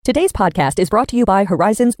Today's podcast is brought to you by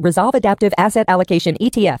Horizon's ReSolve Adaptive Asset Allocation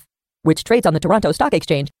ETF, which trades on the Toronto Stock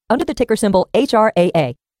Exchange under the ticker symbol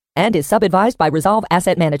HRAA and is sub-advised by ReSolve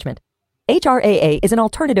Asset Management. HRAA is an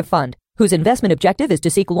alternative fund whose investment objective is to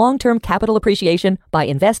seek long-term capital appreciation by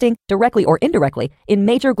investing, directly or indirectly, in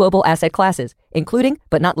major global asset classes, including,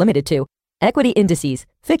 but not limited to, equity indices,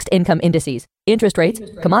 fixed income indices, interest rates,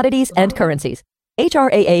 commodities, and currencies.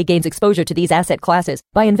 HRAA gains exposure to these asset classes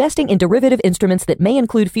by investing in derivative instruments that may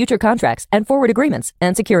include future contracts and forward agreements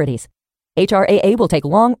and securities. HRAA will take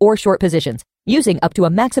long or short positions, using up to a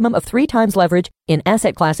maximum of 3 times leverage in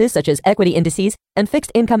asset classes such as equity indices and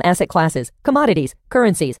fixed income asset classes, commodities,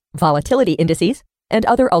 currencies, volatility indices, and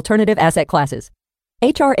other alternative asset classes.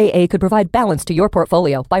 HRAA could provide balance to your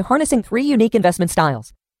portfolio by harnessing 3 unique investment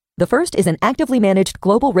styles. The first is an actively managed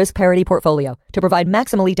global risk parity portfolio to provide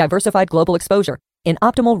maximally diversified global exposure in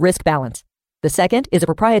optimal risk balance. The second is a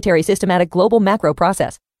proprietary systematic global macro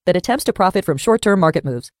process that attempts to profit from short-term market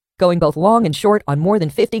moves, going both long and short on more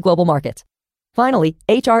than 50 global markets. Finally,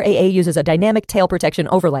 HRAA uses a dynamic tail protection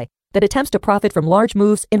overlay that attempts to profit from large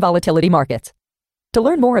moves in volatility markets. To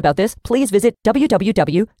learn more about this, please visit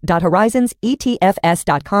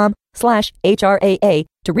www.horizonsetfs.com/HRAA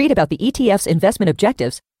to read about the ETF's investment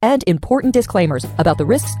objectives and important disclaimers about the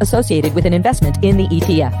risks associated with an investment in the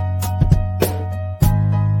ETF.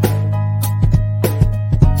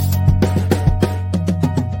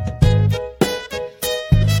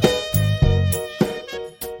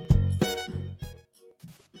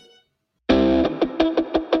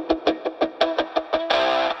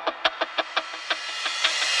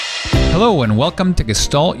 Hello and welcome to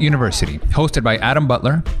Gestalt University, hosted by Adam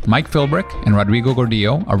Butler, Mike Philbrick, and Rodrigo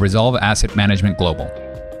Gordillo of ReSolve Asset Management Global.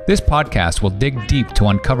 This podcast will dig deep to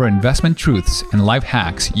uncover investment truths and life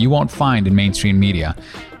hacks you won't find in mainstream media,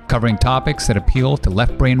 covering topics that appeal to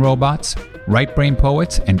left-brain robots, right-brain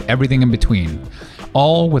poets, and everything in between,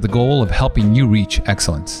 all with the goal of helping you reach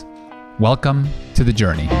excellence. Welcome to the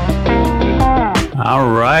journey.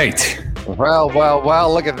 All right.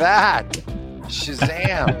 Well, look at that.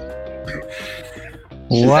 Shazam.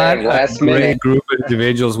 What a great group of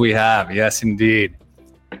individuals we have. Yes, indeed.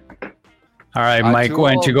 All right, Mike,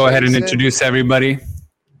 why don't you go ahead and introduce everybody?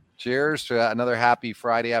 Cheers to another happy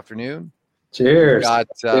Friday afternoon. Cheers. We've got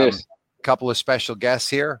a couple of special guests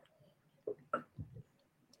here.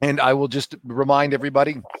 And I will just remind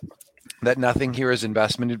everybody that nothing here is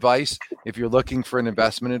investment advice. If you're looking for an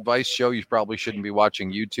investment advice show, you probably shouldn't be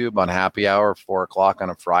watching YouTube on happy hour, 4 o'clock on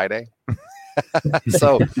a Friday.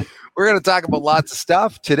 So we're going to talk about lots of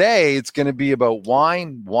stuff. Today, it's going to be about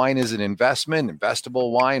wine. Wine is an investment,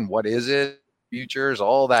 investable wine. What is it? Futures,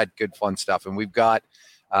 all that good fun stuff. And we've got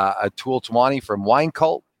Atul Tiwari from Wine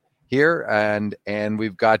Cult here. And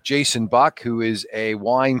we've got Jason Buck, who is a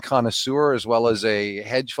wine connoisseur as well as a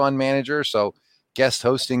hedge fund manager. So guest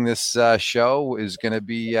hosting this show is going to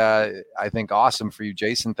be, I think, awesome for you,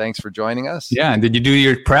 Jason. Thanks for joining us. Yeah. And did you do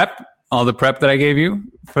your prep? All the prep that I gave you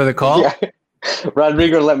for the call? Yeah.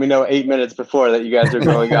 Rodrigo let me know 8 minutes before that you guys are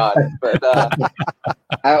going on. But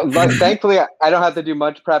thankfully, I don't have to do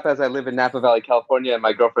much prep as I live in Napa Valley, California, and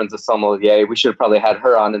my girlfriend's a sommelier. We should have probably had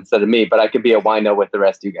her on instead of me, but I could be a wino with the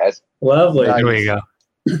rest of you guys. Lovely. There we go.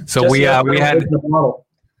 So we had...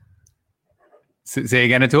 Say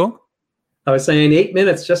again, Atul? I was saying 8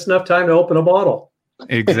 minutes, just enough time to open a bottle.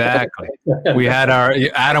 Exactly. We had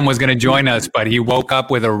Adam was going to join us, but he woke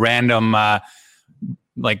up with a random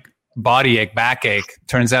body ache, backache.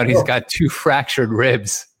 Turns out he's got 2 fractured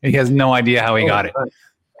ribs. He has no idea how he got it.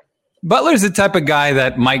 Butler's the type of guy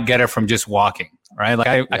that might get it from just walking, right? Like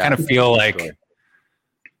I kind of feel like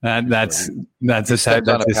that's his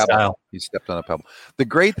style. He stepped on a pebble. The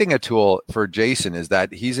great thing, Atul, for Jason is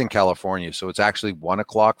that he's in California, so it's actually 1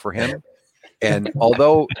 o'clock for him. And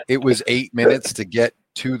although it was 8 minutes to get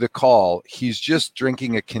to the call, he's just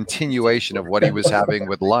drinking a continuation of what he was having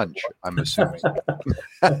with lunch, I'm assuming.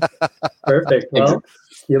 Perfect. Well,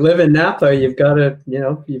 you live in Napa, you've got to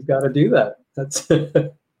do that. That's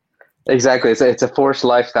exactly. It's a forced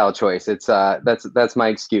lifestyle choice. It's that's my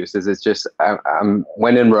excuse. It's just I'm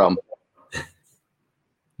when in Rome.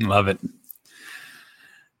 Love it.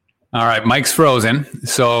 All right, Mike's frozen.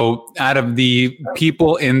 So out of the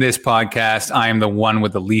people in this podcast, I am the one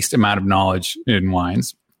with the least amount of knowledge in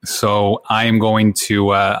wines. So I am going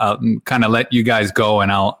to kind of let you guys go, and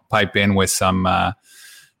I'll pipe in with some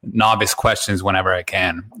novice questions whenever I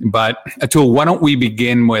can. But Atul, why don't we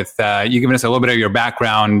begin with you giving us a little bit of your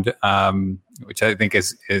background, which I think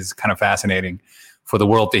is kind of fascinating for the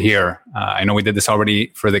world to hear. I know we did this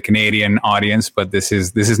already for the Canadian audience, but this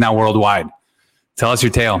is now worldwide. Tell us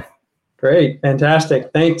your tale. Great.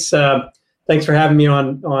 Fantastic. Thanks thanks for having me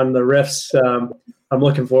on the Riffs. I'm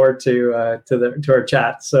looking forward to our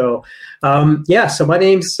chat. So, so my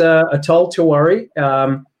name's Atul Tiwari.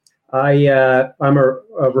 I'm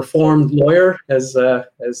a reformed lawyer, as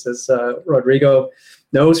Rodrigo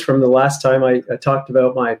knows from the last time I talked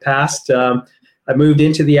about my past. I moved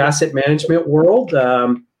into the asset management world,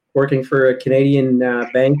 working for a Canadian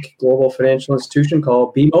bank, global financial institution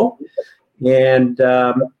called BMO, and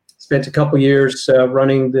spent a couple years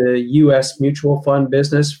running the U.S. mutual fund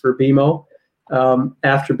business for BMO.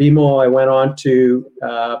 After BMO, I went on to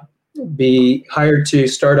be hired to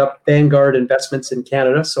start up Vanguard Investments in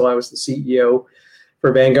Canada. So I was the CEO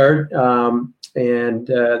for Vanguard, and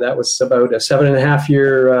that was about a 7.5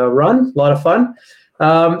 year run, a lot of fun.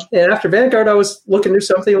 And after Vanguard, I was looking to do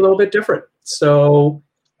something a little bit different. So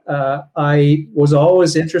I was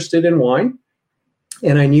always interested in wine,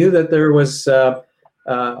 and I knew that there was a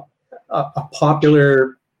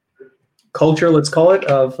popular culture, let's call it,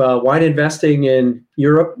 of wine investing in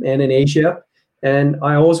Europe and in Asia. And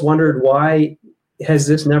I always wondered, why has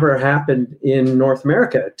this never happened in North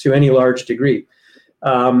America to any large degree?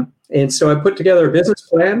 And so I put together a business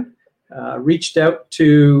plan, reached out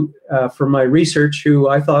to, for my research, who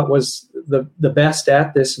I thought was the best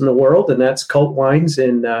at this in the world, and that's Cult Wines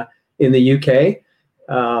in the UK.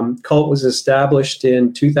 Cult was established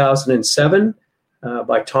in 2007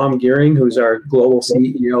 by Tom Gearing, who's our global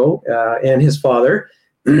CEO, and his father.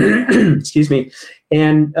 Excuse me.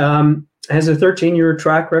 And has a 13-year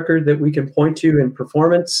track record that we can point to in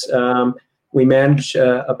performance. We manage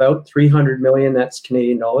about 300 million, that's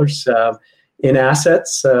Canadian dollars, in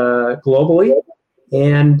assets globally.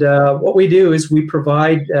 And what we do is we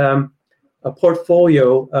provide a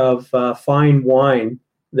portfolio of fine wine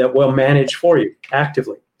that we'll manage for you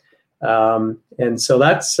actively. And so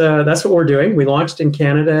that's what we're doing. We launched in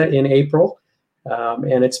Canada in April,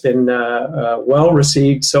 and it's been well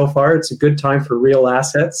received so far. It's a good time for real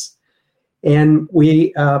assets. And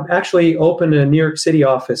we actually opened a New York City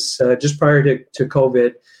office just prior to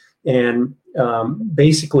COVID, and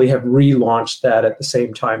basically have relaunched that at the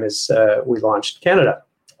same time as we launched Canada.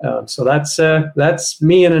 So that's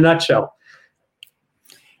me in a nutshell.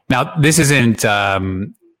 Now, this isn't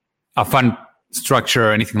a fund structure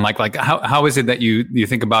or anything like how is it that you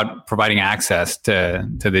think about providing access to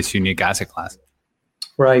this unique asset class?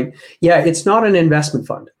 Right. Yeah, it's not an investment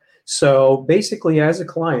fund. So basically, as a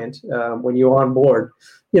client, when you onboard,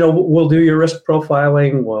 we'll do your risk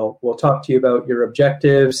profiling. We'll talk to you about your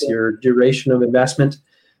objectives, your duration of investment,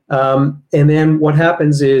 and then what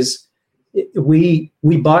happens is we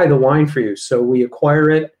buy the wine for you. So we acquire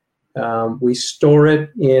it, we store it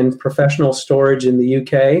in professional storage in the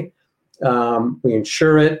UK. We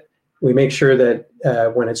insure it. We make sure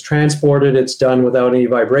that when it's transported, it's done without any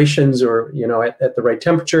vibrations or at the right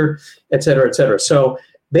temperature, et cetera, et cetera. So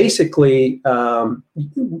basically,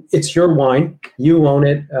 it's your wine. You own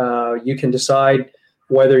it. You can decide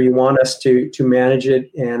whether you want us to manage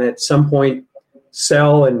it and at some point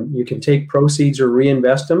sell, and you can take proceeds or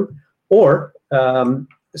reinvest them. Or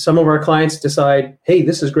some of our clients decide, hey,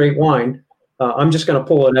 this is great wine. I'm just going to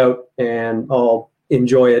pull it out and I'll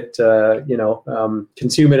enjoy it,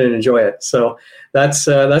 consume it and enjoy it. So that's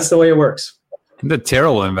the way it works. The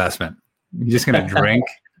terrible investment. You're just going to drink.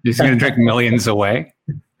 You're just going to drink millions away.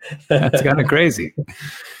 That's kind of crazy.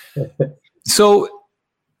 So,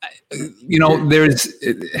 there's,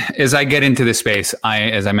 as I get into this space,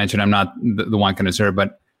 as I mentioned, I'm not the wine connoisseur,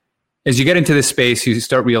 but as you get into this space, you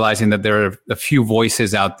start realizing that there are a few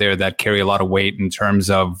voices out there that carry a lot of weight in terms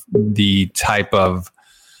of the type of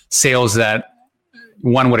sales that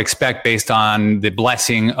one would expect based on the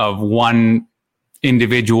blessing of one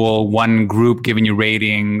individual, one group giving you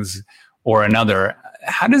ratings or another.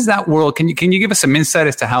 How does that world? Can you give us some insight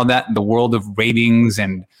as to how the world of ratings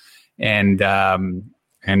and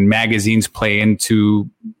magazines play into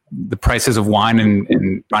the prices of wine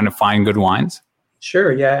and trying to find good wines?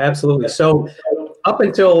 Sure. Yeah, absolutely. So up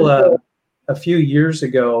until a few years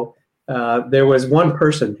ago, there was one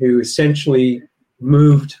person who essentially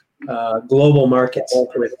moved global markets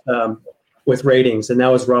with ratings, and that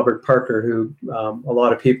was Robert Parker, who a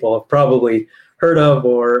lot of people have probably heard of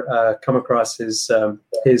or come across his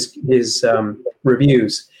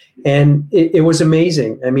reviews. And it was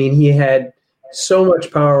amazing. I mean, he had so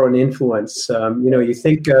much power and influence. You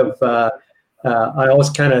think of, I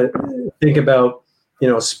always kind of think about,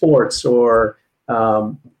 sports or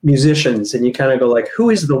musicians, and you kind of go like, who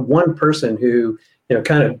is the one person who,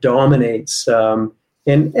 kind of dominates?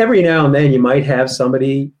 And every now and then you might have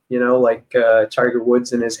somebody, like Tiger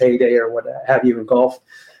Woods in his heyday or what have you in golf.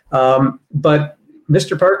 But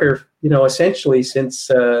Mr. Parker, essentially since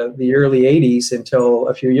the early 80s until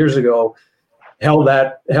a few years ago, held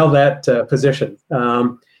that position.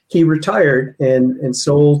 He retired and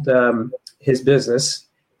sold his business.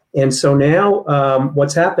 And so now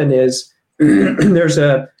what's happened is there's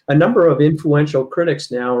a number of influential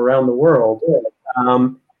critics now around the world.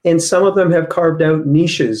 And some of them have carved out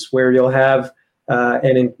niches where you'll have,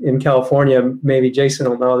 and in California, maybe Jason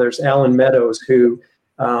will know, there's Alan Meadows, who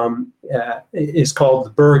is called the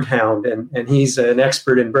Berg Hound, and he's an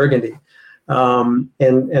expert in Burgundy. And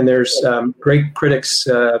there's great critics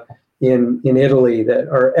in Italy that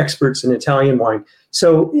are experts in Italian wine.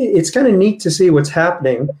 So it's kind of neat to see what's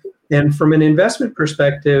happening. And from an investment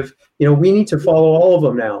perspective, we need to follow all of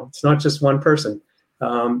them now. It's not just one person.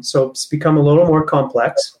 So it's become a little more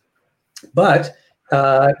complex, but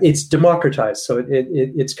it's democratized. So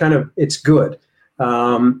it's good.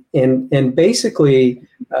 And basically,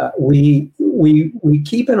 we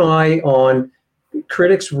keep an eye on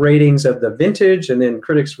critics' ratings of the vintage, and then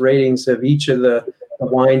critics' ratings of each of the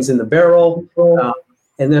wines in the barrel.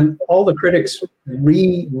 And then all the critics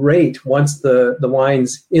re-rate once the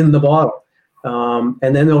wine's in the bottle.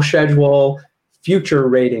 And then they'll schedule future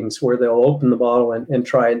ratings where they'll open the bottle and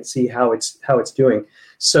try and see how it's doing.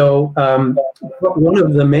 So one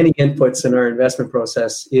of the many inputs in our investment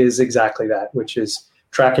process is exactly that, which is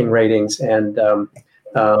tracking ratings and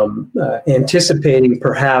anticipating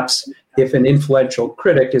perhaps if an influential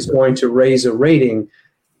critic is going to raise a rating,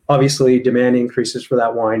 obviously demand increases for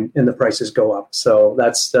that wine and the prices go up. So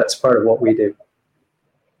that's part of what we do.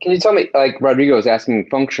 Can you tell me, like Rodrigo is asking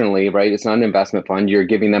functionally, right? It's not an investment fund. You're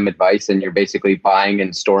giving them advice and you're basically buying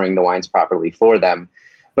and storing the wines properly for them.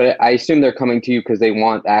 But I assume they're coming to you because they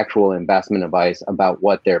want actual investment advice about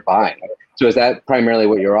what they're buying. So is that primarily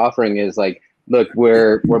what you're offering is like, look,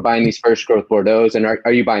 we're buying these first growth Bordeauxs, and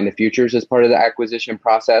are you buying the futures as part of the acquisition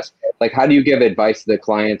process? Like, how do you give advice to the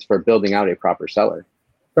clients for building out a proper cellar?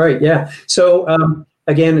 Right, yeah. So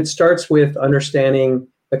again, it starts with understanding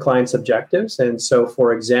the client's objectives. And so,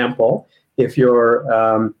 for example, if you're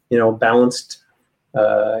balanced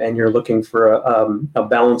and you're looking for a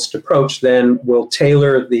balanced approach, then we'll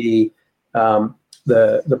tailor the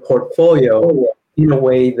portfolio in a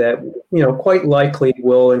way that quite likely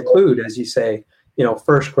will include, as you say,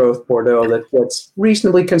 first growth Bordeaux that's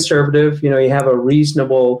reasonably conservative. You have a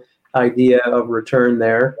reasonable idea of return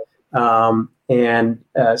there, and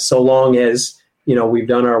so long as we've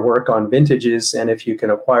done our work on vintages, and if you can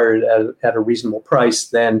acquire it at a reasonable price,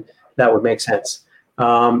 then that would make sense.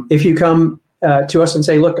 If you come to us and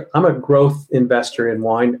say, look, I'm a growth investor in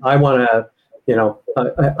wine. I want to,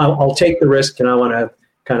 I'll take the risk and I want to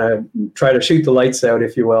kind of try to shoot the lights out,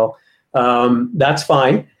 if you will. That's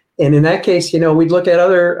fine. And in that case, we'd look at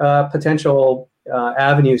other potential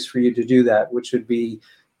avenues for you to do that, which would be,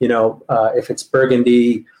 if it's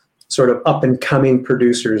Burgundy, sort of up and coming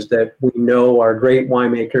producers that we know are great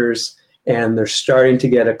winemakers and they're starting to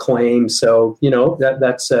get acclaim. So,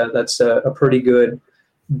 that's a pretty good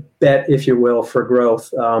bet, if you will, for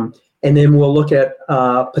growth. And then we'll look at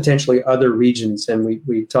potentially other regions. And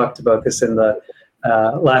we talked about this in the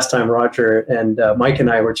last time Roger and Mike and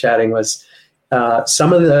I were chatting, was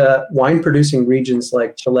some of the wine producing regions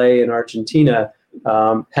like Chile and Argentina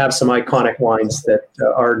have some iconic wines that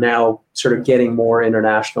are now sort of getting more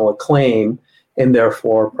international acclaim, and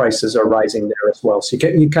therefore prices are rising there as well. So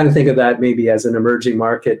you kind of think of that maybe as an emerging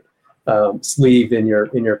market sleeve in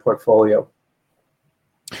your portfolio.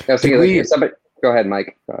 Go ahead,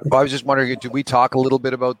 Mike. Well, I was just wondering, did we talk a little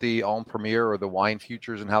bit about the En Premier or the wine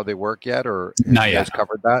futures and how they work yet, or not you yet? Guys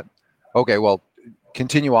covered that? Okay, well,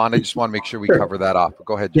 continue on. I just want to make sure we cover that off.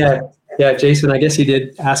 Go ahead, Jason. Yeah, Jason, I guess you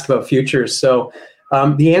did ask about futures. So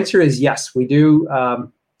the answer is yes, we do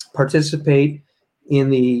participate in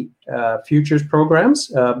the futures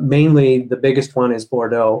programs. Mainly, the biggest one is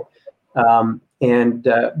Bordeaux. And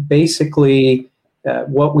basically,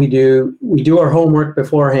 what we do our homework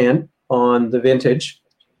beforehand on the vintage,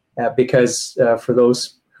 because for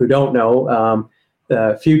those who don't know,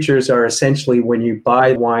 futures are essentially when you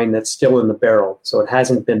buy wine that's still in the barrel, so it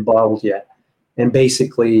hasn't been bottled yet. And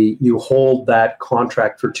basically, you hold that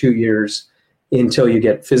contract for 2 years until you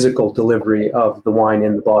get physical delivery of the wine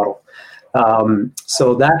in the bottle.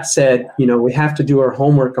 So that said, we have to do our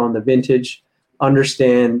homework on the vintage,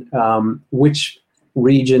 understand which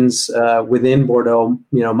regions within Bordeaux,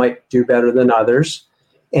 might do better than others.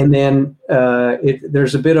 And then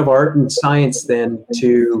there's a bit of art and science then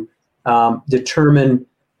to determine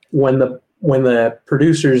when the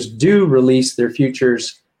producers do release their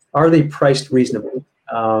futures, are they priced reasonably?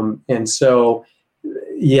 And so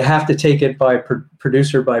you have to take it by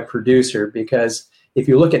producer, because if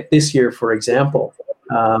you look at this year, for example,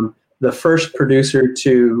 the first producer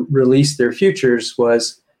to release their futures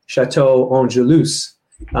was Chateau Angelus,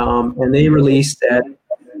 and they released at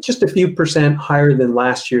just a few percent higher than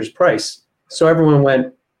last year's price. So everyone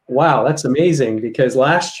went, wow, that's amazing, because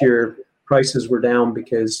last year prices were down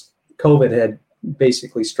because COVID had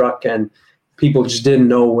basically struck and people just didn't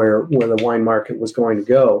know where the wine market was going to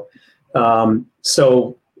go.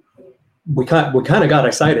 So we kind of got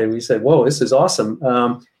excited. We said, whoa, this is awesome.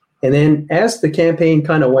 And then as the campaign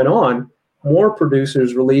kind of went on, more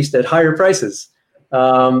producers released at higher prices.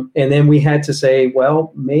 And then we had to say,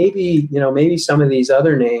 well, maybe some of these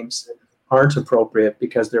other names aren't appropriate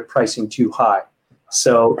because they're pricing too high.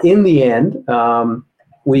 So in the end,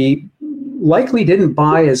 we likely didn't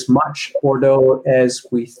buy as much Bordeaux as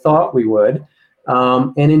we thought we would.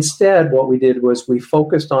 And instead, what we did was we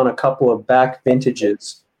focused on a couple of back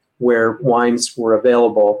vintages where wines were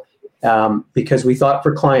available, because we thought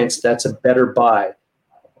for clients that's a better buy.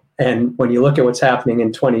 And when you look at what's happening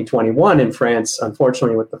in 2021 in France,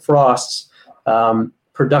 unfortunately with the frosts,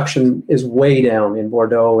 production is way down in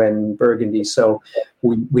Bordeaux and Burgundy. So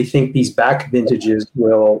we think these back vintages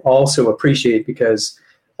will also appreciate because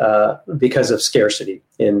of scarcity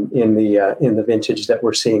in the vintage that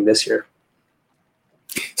we're seeing this year.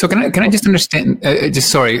 So can I just understand?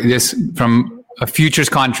 Just from a futures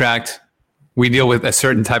contract, we deal with a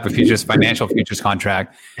certain type of futures, financial futures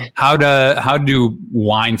contract. How do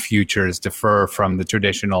wine futures differ from the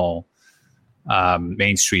traditional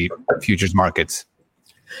Main Street futures markets?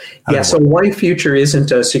 So wine future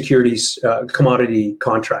isn't a securities commodity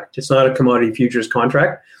contract. It's not a commodity futures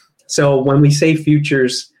contract. So when we say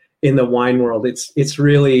futures in the wine world, it's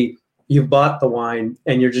really you've bought the wine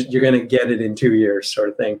and you're going to get it in 2 years, sort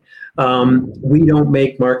of thing. We don't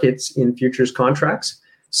make markets in futures contracts.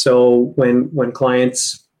 So when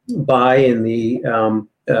clients buy in the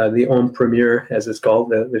Homme Premier, as it's called,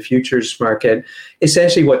 the futures market,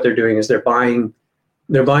 essentially what they're doing is they're buying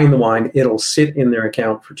the wine. It'll sit in their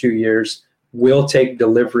account for 2 years. We'll take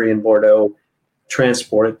delivery in Bordeaux,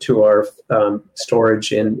 transport it to our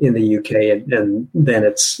storage in the UK, and then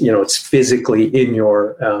it's physically in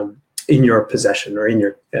your possession or in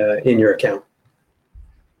your account.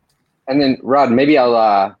 And then Rod, maybe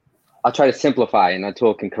I'll try to simplify, and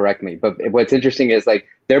Atul can correct me. But what's interesting is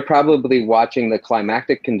they're probably watching the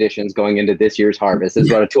climatic conditions going into this year's harvest. This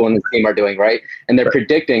is what Atul and his team are doing, right? And they're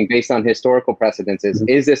predicting based on historical precedences,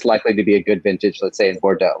 is this likely to be a good vintage, let's say in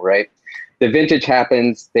Bordeaux, right? The vintage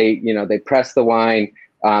happens, they press the wine,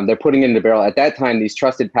 they're putting it in the barrel. At that time, these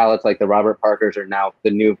trusted palates like the Robert Parkers are now the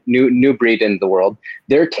new breed in the world.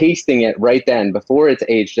 They're tasting it right then before it's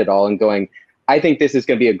aged at all and going, I think this is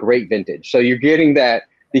going to be a great vintage. So you're getting the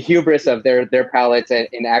hubris of their palates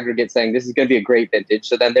in aggregate saying this is going to be a great vintage.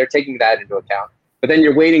 So then they're taking that into account. But then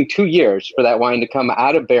you're waiting 2 years for that wine to come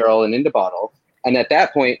out of barrel and into bottle. And at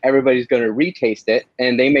that point, everybody's going to retaste it.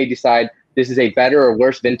 And they may decide this is a better or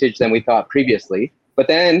worse vintage than we thought previously. But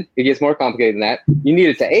then it gets more complicated than that. You need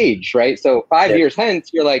it to age, right? So 5 years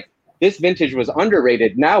hence, you're like, this vintage was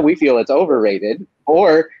underrated. Now we feel it's overrated.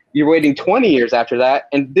 Or you're waiting 20 years after that.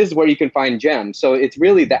 And this is where you can find gems. So it's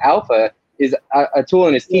really the alpha is Atul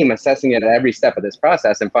and his team assessing it at every step of this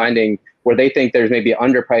process and finding where they think there's maybe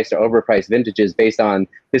underpriced or overpriced vintages based on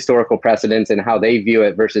historical precedents and how they view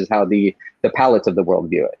it versus how the palates of the world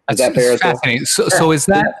view it. Is that fair? Fascinating. So is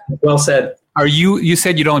that well said? Are you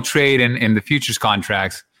said you don't trade in the futures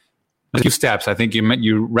contracts? There's 2 steps. I think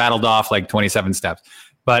you rattled off like 27 steps.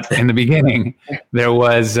 But in the beginning, there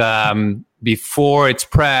was before it's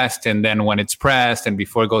pressed, and then when it's pressed, and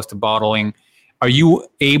before it goes to bottling. Are you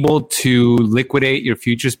able to liquidate your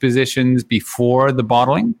futures positions before the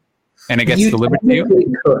bottling and it gets delivered to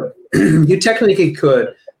you? You technically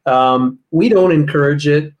could. We don't encourage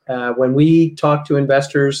it. When we talk to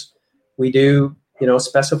investors, we do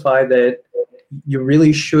specify that you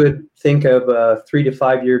really should think of a 3 to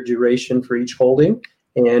 5 year duration for each holding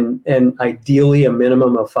and ideally a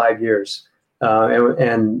minimum of 5 years.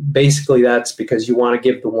 And basically that's because you want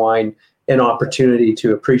to give the wine an opportunity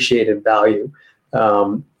to appreciate in value.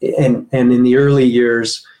 And in the early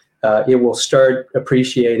years, it will start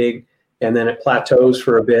appreciating, and then it plateaus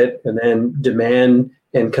for a bit, and then demand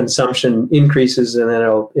and consumption increases, and then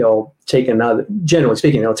it'll take another. Generally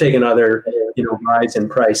speaking, it'll take another rise in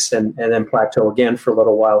price, and then plateau again for a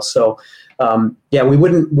little while. So,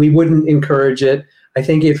 we wouldn't encourage it. I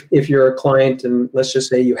think if you're a client and let's just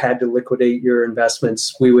say you had to liquidate your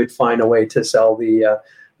investments, we would find a way to sell the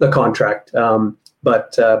contract.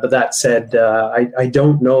 But that said, I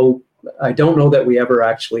don't know that we ever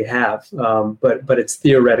actually have, but it's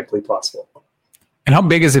theoretically possible. And how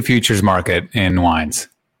big is the futures market in wines,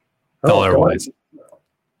 dollar-wise?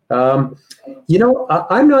 I'm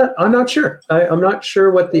not sure. I'm not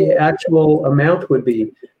sure what the actual amount would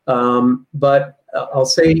be. But I'll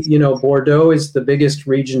say, Bordeaux is the biggest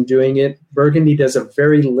region doing it. Burgundy does a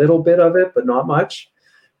very little bit of it, but not much.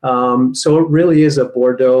 So it really is a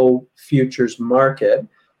Bordeaux futures market.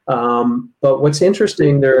 But what's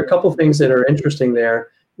interesting, there are a couple things that are interesting there,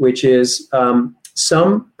 which is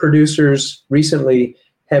some producers recently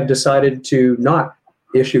have decided to not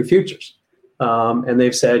issue futures. And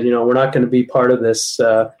they've said, we're not going to be part of this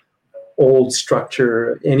old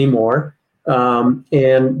structure anymore.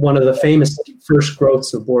 And one of the famous first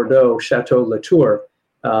growths of Bordeaux, Chateau Latour,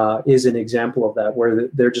 is an example of that, where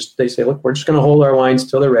they say, look, we're just going to hold our wines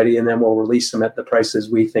till they're ready, and then we'll release them at the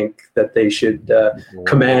prices we think that they should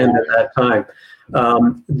command at that time.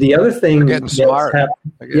 The other thing, getting smart.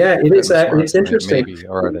 It's interesting. Maybe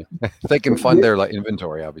already. They can fund their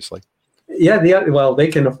inventory, obviously. Yeah, they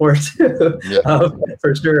can afford to,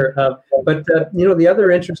 for sure. But the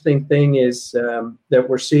other interesting thing is that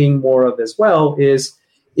we're seeing more of as well is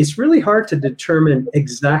it's really hard to determine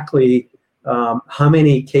exactly how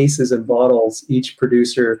many cases and bottles each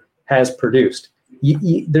producer has produced.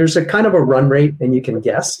 There's a kind of a run rate, and you can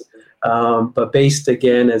guess. But based,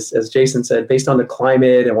 again, as Jason said, based on the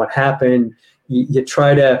climate and what happened, you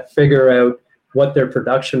try to figure out what their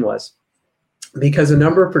production was. Because a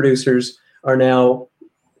number of producers are now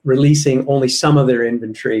releasing only some of their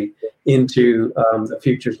inventory into the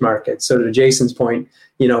futures market. So to Jason's point,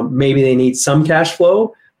 maybe they need some cash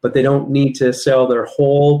flow, but they don't need to sell their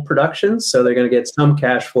whole production. So they're going to get some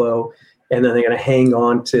cash flow, and then they're going to hang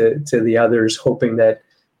on to the others, hoping that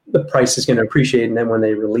the price is going to appreciate. And then when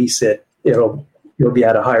they release it, it'll be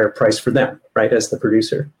at a higher price for them, right, as the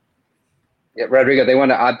producer. Yeah, Rodrigo, they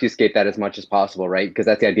want to obfuscate that as much as possible, right? Because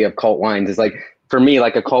that's the idea of cult wines. Is like, for me,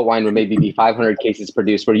 like a cult wine would maybe be 500 cases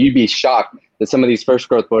produced, where you'd be shocked that some of these first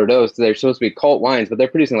growth Bordeaux, they're supposed to be cult wines, but they're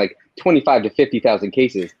producing like 25 to 50,000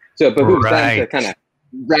 cases. So it behooves them to kind of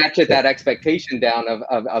ratchet that expectation down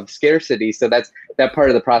of scarcity. So that's that part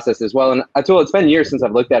of the process as well. And Atul, it's been years since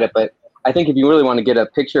I've looked at it, but I think if you really want to get a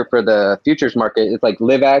picture for the futures market, it's like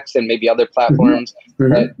LiveX and maybe other platforms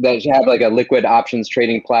that have like a liquid options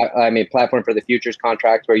trading platform for the futures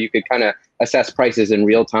contracts, where you could kind of assess prices in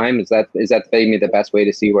real time. Is that maybe the best way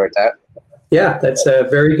to see where it's at? Yeah, that's a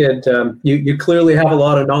very good. You clearly have a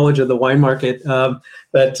lot of knowledge of the wine market,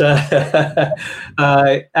 but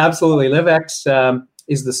absolutely, LiveX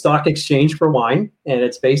is the stock exchange for wine, and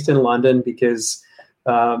it's based in London because.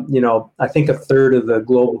 I think a third of the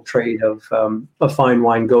global trade of fine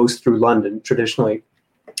wine goes through London traditionally.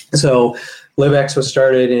 So LiveX was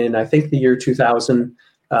started in, I think, the year 2000.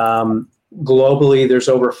 Globally, there's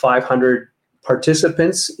over 500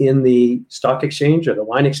 participants in the stock exchange, or the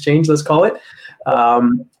wine exchange, let's call it.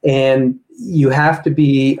 And you have to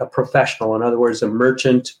be a professional, in other words, a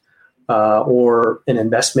merchant or an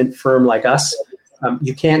investment firm like us.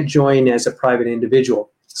 You can't join as a private individual.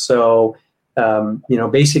 So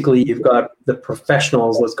basically you've got the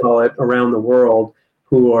professionals, let's call it, around the world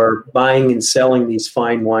who are buying and selling these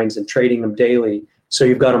fine wines and trading them daily. So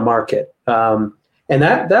you've got a market. And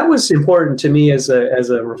that was important to me as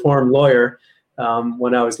a reformed lawyer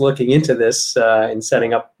when I was looking into this and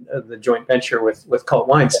setting up the joint venture with Cult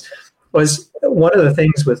Wines. Was one of the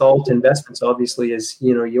things with alt investments, obviously, is,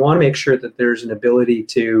 you want to make sure that there's an ability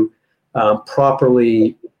to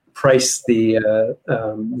properly price the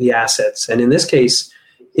assets. And in this case,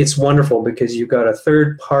 it's wonderful because you've got a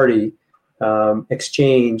third party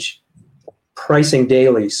exchange pricing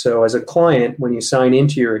daily. So as a client, when you sign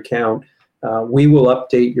into your account, we will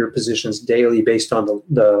update your positions daily based on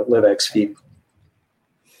the LiveX feed.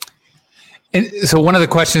 And so one of the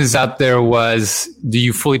questions out there was, do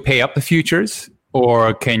you fully pay up the futures,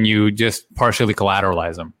 or can you just partially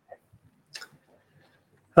collateralize them?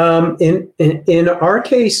 In our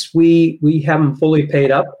case, we haven't fully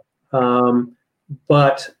paid up,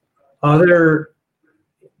 but other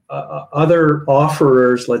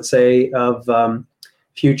offerers, let's say, of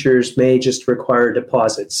futures may just require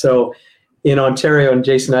deposits. So in Ontario, and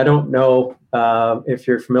Jason, I don't know if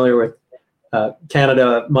you're familiar with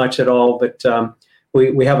Canada much at all, but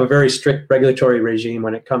we have a very strict regulatory regime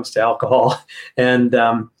when it comes to alcohol. And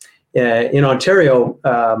in Ontario,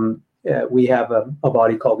 we have a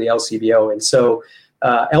body called the LCBO. And so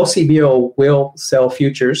LCBO will sell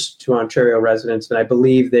futures to Ontario residents. And I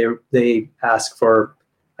believe they ask for,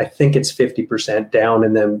 I think it's 50% down.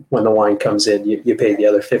 And then when the wine comes in, you pay the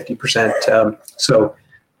other 50%. So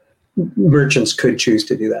merchants could choose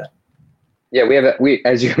to do that. Yeah,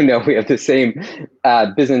 as you know, we have the same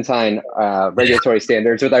Byzantine regulatory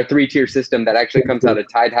standards with our 3-tier system that actually comes out of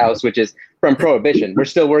Tide House, which is from Prohibition. We're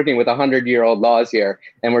still working with 100-year-old laws here,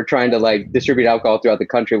 and we're trying to distribute alcohol throughout the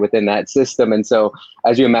country within that system. And so,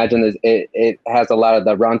 as you imagine, it has a lot of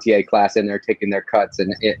the rentier class in there taking their cuts,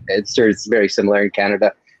 and it's very similar in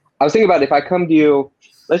Canada. I was thinking about if I come to you,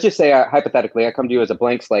 let's just say hypothetically, I come to you as a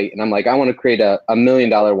blank slate, and I'm like, I want to create a $1 million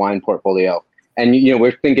wine portfolio. And,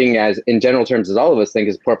 we're thinking in general terms, as all of us think,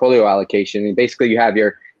 is portfolio allocation. And basically you have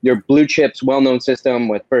your blue chips, well-known system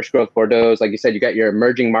with first growth Bordeaux. Like you said, you got your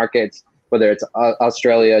emerging markets, whether it's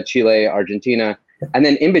Australia, Chile, Argentina. And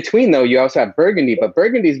then in between, though, you also have Burgundy. But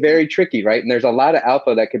Burgundy is very tricky, right? And there's a lot of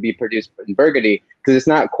alpha that could be produced in Burgundy because it's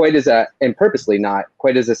not quite as and purposely not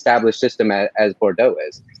quite as established system as Bordeaux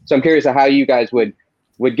is. So I'm curious how you guys would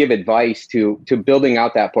give advice to building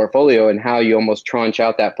out that portfolio and how you almost tranche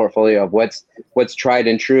out that portfolio of what's tried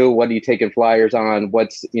and true, what are you taking flyers on,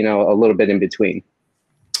 what's a little bit in between.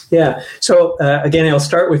 Yeah. So again, I'll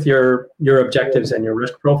start with your objectives and your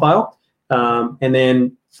risk profile, and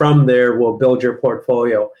then from there we'll build your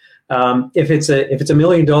portfolio. If it's a $1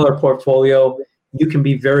 million portfolio, you can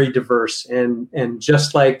be very diverse, and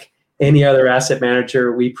just like any other asset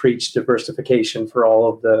manager, we preach diversification for all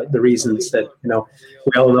of the reasons that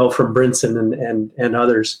we all know from Brinson and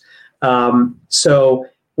others. So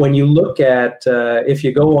when you look at if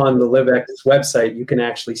you go on the LiveX website, you can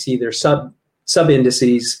actually see their sub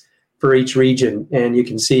indices for each region, and you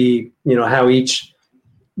can see how each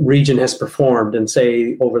region has performed, and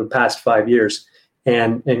say over the past 5 years.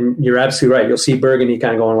 And you're absolutely right. You'll see Burgundy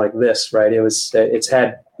kind of going like this, right? It's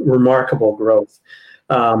had remarkable growth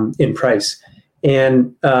in price,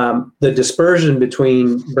 and the dispersion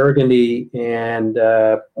between Burgundy and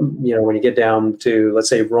when you get down to, let's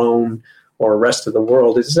say, Rhone or rest of the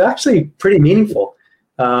world, is actually pretty meaningful.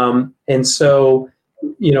 And so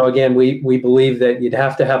again, we believe that you'd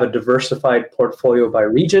have to have a diversified portfolio by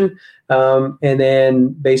region, and then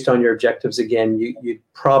based on your objectives, again, you'd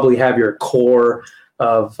probably have your core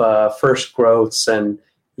of first growths, and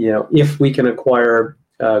if we can acquire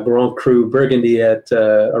Grand Cru Burgundy at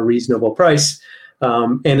a reasonable price,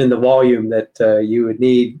 and in the volume that you would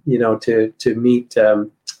need, to meet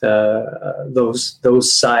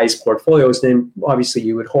those size portfolios, then obviously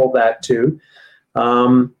you would hold that too.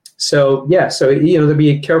 So there'd be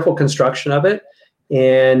a careful construction of it,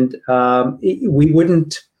 and we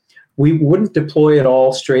wouldn't deploy it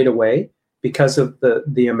all straight away because of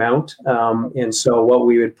the amount. And so what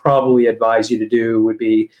we would probably advise you to do would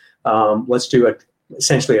be let's do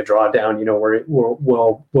essentially a drawdown, where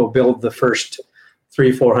we'll build the first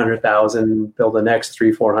 300,000-400,000, build the next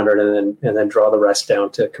 300,000-400,000, and then draw the rest down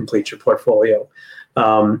to complete your portfolio.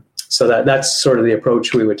 So that's sort of the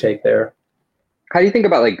approach we would take there. How do you think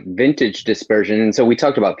about vintage dispersion? And so we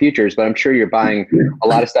talked about futures, but I'm sure you're buying a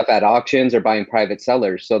lot of stuff at auctions or buying private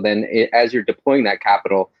sellers. So then as you're deploying that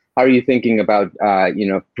capital, how are you thinking about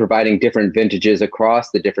providing different vintages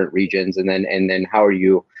across the different regions, and then how are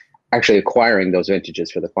you actually acquiring those vintages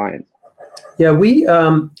for the clients? Yeah, we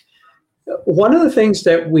one of the things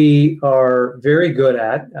that we are very good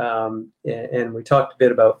at, and we talked a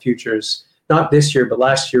bit about futures, not this year, but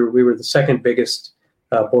last year, we were the second biggest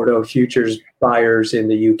Bordeaux futures buyers in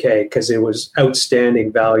the UK because it was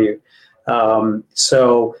outstanding value.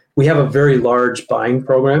 So we have a very large buying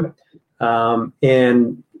program,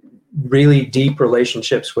 and really deep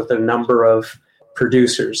relationships with a number of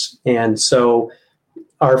producers. And so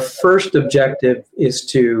our first objective is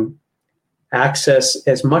to access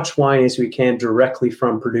as much wine as we can directly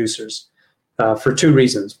from producers for two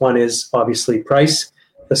reasons. One is obviously price.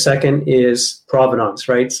 The second is provenance,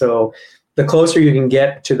 right? So the closer you can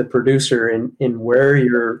get to the producer in where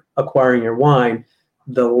you're acquiring your wine,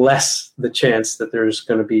 the less the chance that there's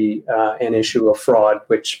going to be an issue of fraud,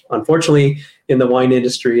 which unfortunately in the wine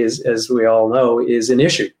industry, as we all know, is an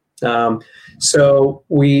issue. So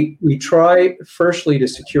we try firstly to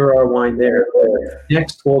secure our wine there.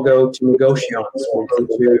 Next, we'll go to negotiants. We'll go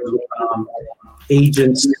to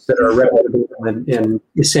agents that are reputable and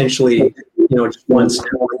essentially, just one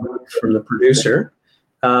step from the producer.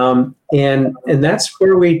 And that's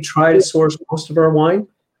where we try to source most of our wine.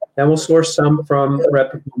 And we'll source some from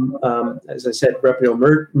reputable, as I said,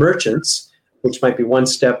 reputable merchants, which might be one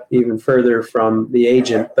step even further from the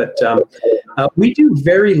agent. But we do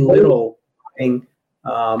very little buying.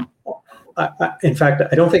 In fact,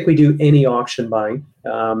 I don't think we do any auction buying,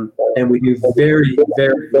 and we do very,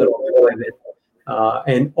 very little private,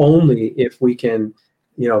 and only if we can,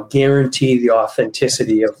 guarantee the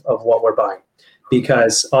authenticity of what we're buying,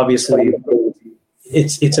 because obviously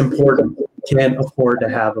it's important can't afford to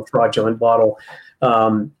have a fraudulent bottle.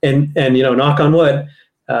 And knock on wood,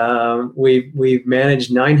 we've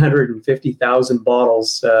managed 950,000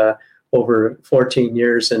 bottles over 14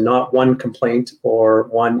 years, and not one complaint or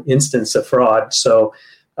one instance of fraud. So,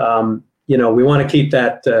 we want to keep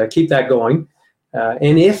that going.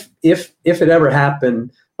 And if it ever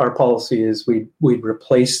happened, our policy is we'd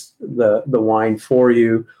replace the wine for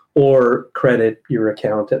you or credit your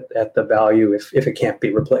account at the value if it can't be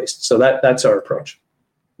replaced. So that's our approach.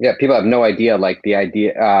 Yeah, people have no idea,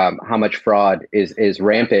 how much fraud is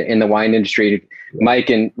rampant in the wine industry. Mike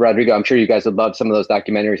and Rodrigo, I'm sure you guys would love some of those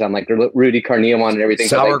documentaries on the Rudy Carnea one and everything.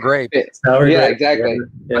 Sour grape. Yeah, exactly.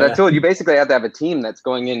 Yeah. But Atul, you basically have to have a team that's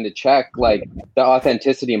going in to check the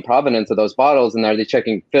authenticity and provenance of those bottles, and are they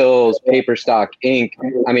checking fills, paper stock, ink?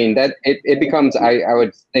 I mean, that it becomes, I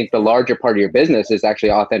would think, the larger part of your business is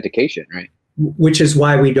actually authentication, right? Which is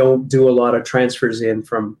why we don't do a lot of transfers in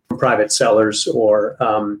from private sellers or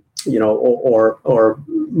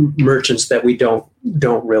merchants that we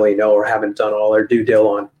don't really know or haven't done all our due dil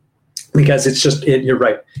on, because it's just you're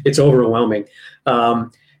right, it's overwhelming.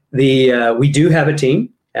 We do have a team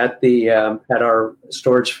at our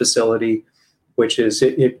storage facility, which is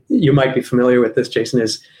you might be familiar with this, Jason.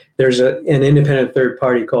 There's an independent third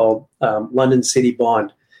party called London City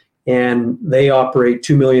Bond. And they operate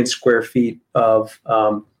 2 million square feet of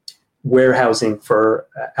warehousing for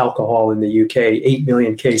alcohol in the UK, 8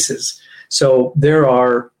 million cases. So there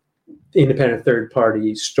are independent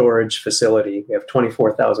third-party storage facility. We have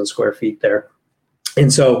 24,000 square feet there.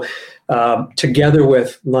 And so together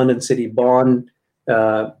with London City Bond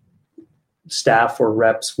staff or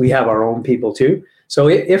reps, we have our own people too. So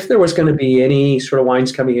if there was going to be any sort of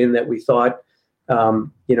wines coming in that we thought,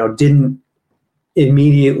 didn't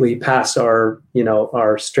immediately pass our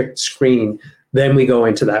strict screen, then we go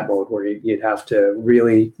into that mode where you'd have to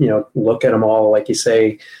really, look at them all, like you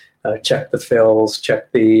say, check the fills,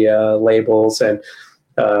 check the labels, and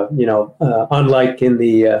unlike in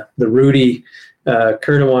the Rudy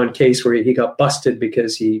Kernawan case where he got busted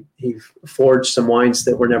because he forged some wines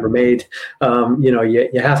that were never made,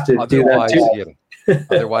 you have to do that too.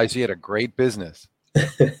 Otherwise, he had a great business.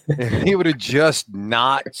 If he would have just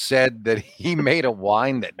not said that he made a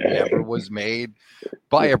wine that never was made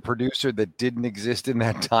by a producer that didn't exist in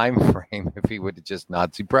that time frame, if he would have just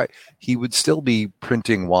not he would still be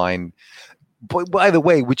printing wine. But by the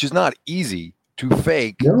way, which is not easy to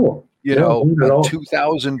fake. No, a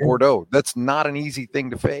 2000 Bordeaux. That's not an easy thing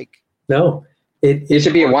to fake. No. He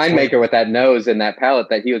should be a winemaker with that nose and that palate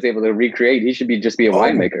that he was able to recreate. He should just be a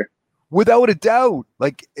winemaker. Without a doubt.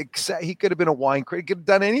 He could have been a wine critic, could have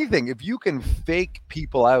done anything. If you can fake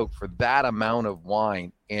people out for that amount of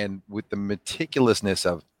wine, and with the meticulousness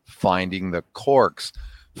of finding the corks,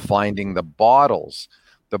 finding the bottles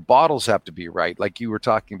have to be right. Like you were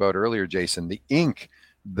talking about earlier, Jason, the ink,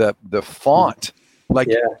 the font,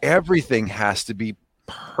 everything has to be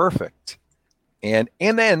perfect. And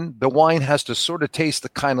then the wine has to sort of taste the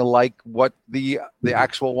kind of like what the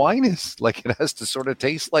actual wine is. Like it has to sort of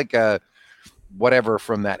taste like a whatever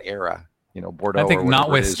from that era, Bordeaux. I think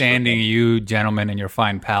notwithstanding you gentlemen and your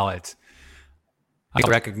fine palates, I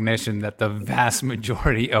recognition that the vast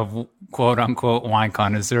majority of quote unquote wine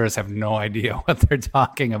connoisseurs have no idea what they're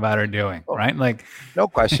talking about or doing, right? Like no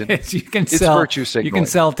question. It's virtue signaling. You can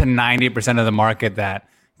sell to 90% of the market that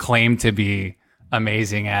claim to be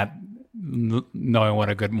amazing at knowing what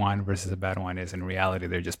a good wine versus a bad wine is. In reality,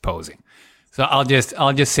 they're just posing. So I'll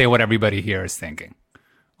just say what everybody here is thinking.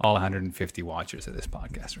 All 150 watchers of this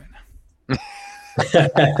podcast right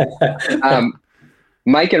now.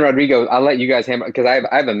 Mike and Rodrigo, I'll let you guys handle because I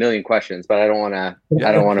have a million questions, but I don't want to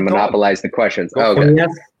monopolize the questions.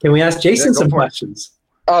 Can we ask Jason some questions?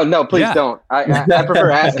 Oh no, please don't. I prefer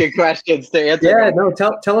asking questions to answer. Yeah, no.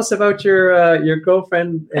 Tell us about your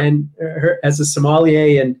girlfriend and her as a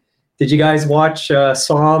sommelier, and did you guys watch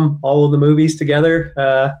all of the movies together?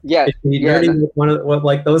 With one of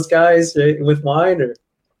like those guys with wine or.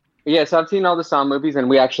 Yeah, so I've seen all the Somm movies, and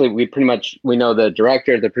we pretty much know the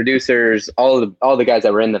director, the producers, all the guys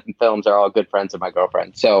that were in the films are all good friends of my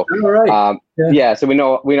girlfriend. So, so we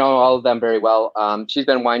know all of them very well. She's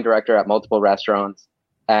been wine director at multiple restaurants,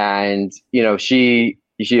 and she's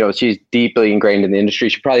deeply ingrained in the industry.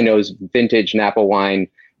 She probably knows vintage Napa wine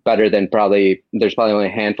better than there's probably only a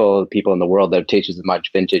handful of people in the world that teaches as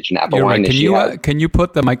much vintage Napa wine. Right. Can you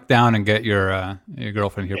put the mic down and get your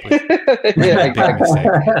girlfriend here, please?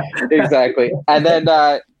 Exactly. And then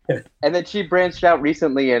she branched out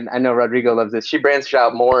recently, and I know Rodrigo loves this. She branched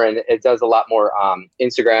out more, and it does a lot more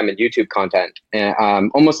Instagram and YouTube content. And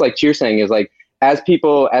almost like you're saying is like as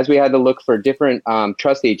we had to look for different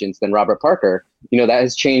trust agents than Robert Parker, that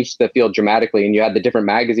has changed the field dramatically. And you had the different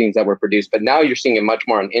magazines that were produced, but now you're seeing it much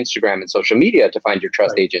more on Instagram and social media to find your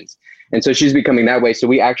trust agents. And so she's becoming that way. So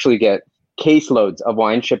we actually get caseloads of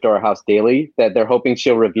wine shipped to our house daily that they're hoping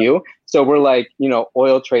she'll review. So we're like,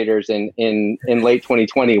 oil traders in late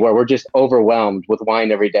 2020, where we're just overwhelmed with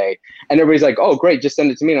wine every day. And everybody's like, oh, great, just send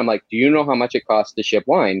it to me. And I'm like, do you know how much it costs to ship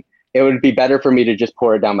wine? It would be better for me to just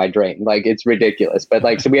pour it down my drain. Like, it's ridiculous. But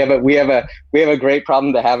so we have a great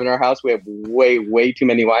problem to have in our house. We have way too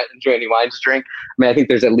many wines to drink. I mean, I think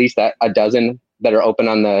there's at least a dozen that are open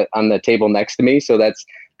on the table next to me. So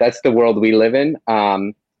that's the world we live in.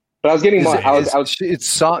 But I was getting more. It's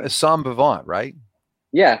Sam Bavant, right?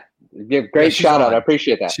 Yeah. Great shout out. I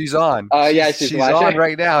appreciate that. She's on. Yeah, she's on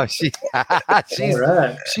right now. She's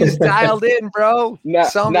dialed in, bro. Now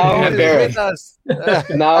I'm embarrassed.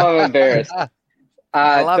 Now I'm embarrassed.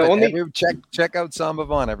 I love it. Check out Sam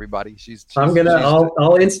Bavant, everybody.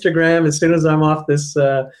 I'll Instagram as soon as I'm off this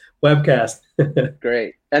webcast.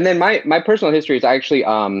 Great. And then my personal history is I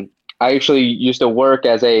actually used to work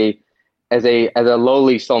as a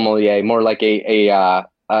lowly sommelier, more like a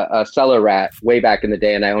cellar rat way back in the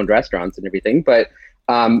day, and I owned restaurants and everything. But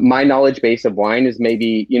my knowledge base of wine is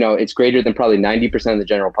maybe, it's greater than probably 90% of the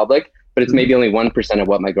general public, but it's maybe only 1% of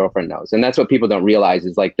what my girlfriend knows. And that's what people don't realize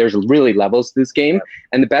is like, there's really levels to this game.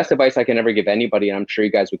 And the best advice I can ever give anybody, and I'm sure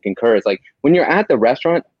you guys would concur, is like, when you're at the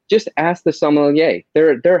restaurant, just ask the sommelier.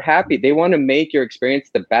 They're happy. They want to make your experience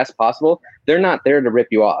the best possible. They're not there to rip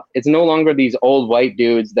you off. It's no longer these old white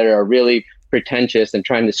dudes that are really pretentious and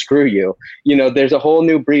trying to screw you. There's a whole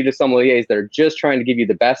new breed of sommeliers that are just trying to give you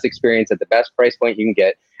the best experience at the best price point you can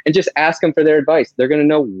get, and just ask them for their advice. They're going to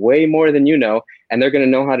know way more than you know, and they're going to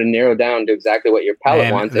know how to narrow down to exactly what your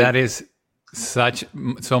palate wants. That is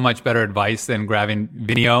so much better advice than grabbing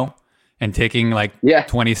video and taking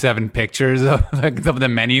 27 pictures of the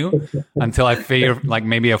menu until I figure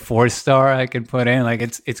maybe a 4-star I could put in.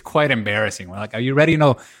 It's quite embarrassing. We're like, are you ready?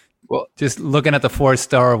 No. Well, just looking at the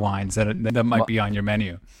 4-star wines that might be on your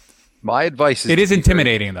menu. My advice is, it is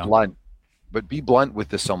intimidating though. Blunt, but be blunt with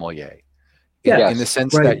the sommelier Yes, in the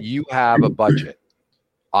sense that you have a budget.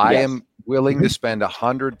 I am willing to spend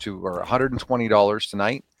 $100 or $120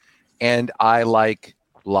 tonight, and I like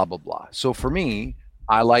blah blah blah. So for me,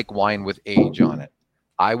 I like wine with age on it.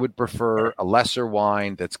 I would prefer a lesser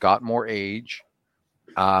wine that's got more age.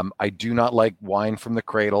 I do not like wine from the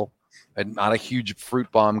cradle. I'm not a huge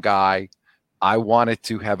fruit bomb guy. I want it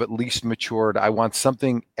to have at least matured. I want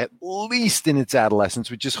something at least in its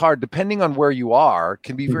adolescence, which is hard. Depending on where you are,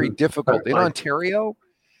 can be very difficult. In Ontario,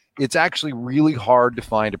 it's actually really hard to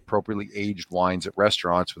find appropriately aged wines at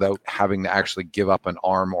restaurants without having to actually give up an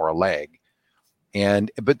arm or a leg.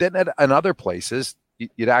 But then in other places,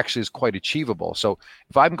 it actually is quite achievable. So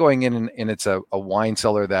if I'm going in and it's a wine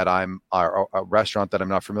cellar that or a restaurant that I'm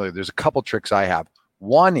not familiar with, there's a couple tricks I have.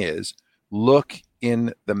 One is look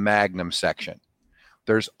in the Magnum section.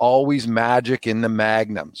 There's always magic in the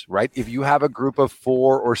Magnums, right? If you have a group of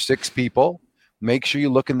 4 or 6 people, make sure you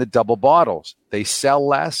look in the double bottles. They sell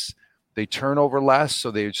less, they turn over less.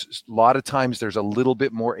 So a lot of times there's a little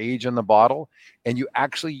bit more age on the bottle, and you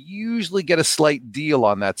actually usually get a slight deal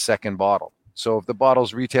on that second bottle. So if the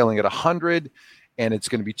bottle's retailing at 100 and it's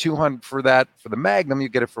going to be 200 for the Magnum, you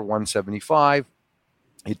get it for 175.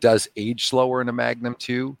 It does age slower in a Magnum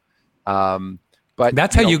too. But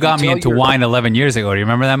that's how you got me into wine 11 years ago. Do you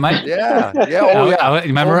remember that, Mike? Yeah. Oh, yeah.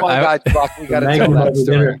 Remember? Oh, my God, Buck, we got to tell that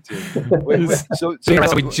story too.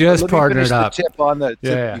 So we just partnered up. The tip on the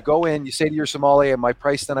tip. You go in, you say to your sommelier, my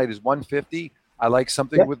price tonight is $150. I like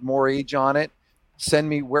something with more age on it. Send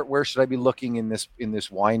me where should I be looking in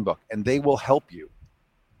this wine book, and they will help you.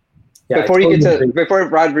 Yeah, before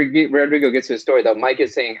Rodrigo gets to his story, though, Mike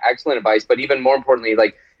is saying excellent advice. But even more importantly,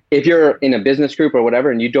 if you're in a business group or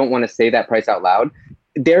whatever, and you don't want to say that price out loud,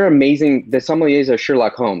 they're amazing. The sommeliers are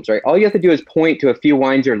Sherlock Holmes, right? All you have to do is point to a few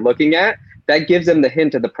wines you're looking at. That gives them the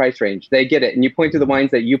hint of the price range. They get it, and you point to the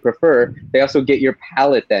wines that you prefer. They also get your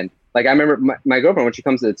palate. Then, I remember my girlfriend, when she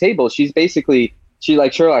comes to the table, she's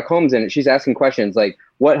like Sherlock Holmes in it. She's asking questions like,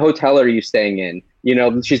 "What hotel are you staying in?"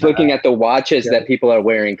 She's looking at the watches that people are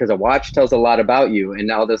wearing, because a watch tells a lot about you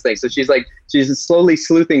and all those things. So she's slowly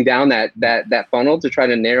sleuthing down that funnel to try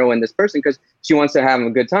to narrow in this person, because she wants to have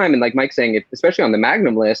a good time. And like Mike's saying, especially on the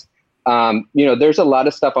Magnum list, there's a lot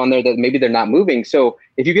of stuff on there that maybe they're not moving. So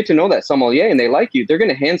if you get to know that sommelier and they like you, they're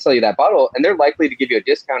going to hand sell you that bottle, and they're likely to give you a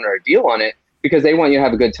discount or a deal on it, because they want you to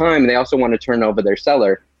have a good time, and they also want to turn over their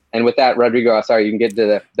cellar. And with that, Rodrigo, sorry, you can get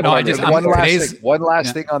to the one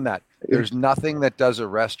last thing on that. There's nothing that does a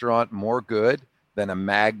restaurant more good than a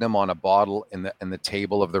Magnum on a bottle in the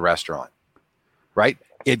table of the restaurant, right?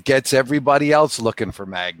 It gets everybody else looking for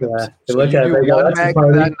Magnums. Yeah, so you do one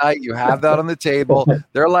Magnum that night, you have that on the table.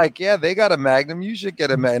 They're like, yeah, they got a Magnum. You should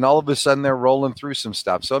get a Magnum. And all of a sudden they're rolling through some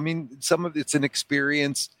stuff. So, I mean, some of it's an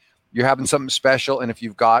experience. You're having something special. And if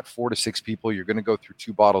you've got 4 to 6 people, you're going to go through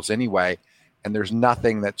 2 bottles anyway. And there's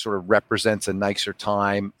nothing that sort of represents a nicer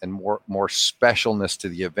time and more specialness to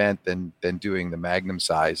the event than doing the Magnum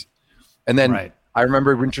size. And then I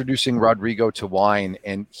remember introducing Rodrigo to wine,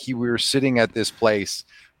 and we were sitting at this place,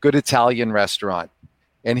 good Italian restaurant.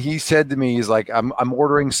 And he said to me, he's like, I'm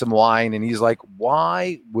ordering some wine. And he's like,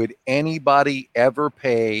 why would anybody ever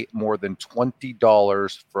pay more than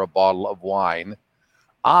 $20 for a bottle of wine?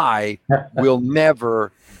 I will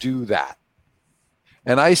never do that.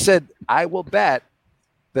 And I said, I will bet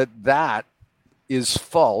that is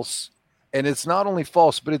false. And it's not only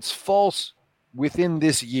false, but it's false within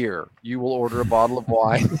this year. You will order a bottle of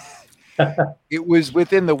wine. It was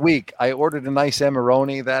within the week. I ordered a nice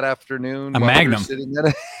Amarone that afternoon. A Magnum.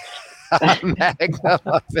 A Magnum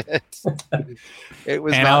of it. It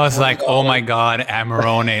was, and I was like, oh my God,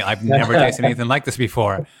 Amarone. I've never tasted anything like this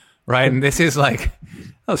before. Right. And this is like,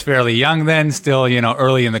 I was fairly young then, still,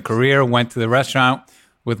 early in the career, went to the restaurant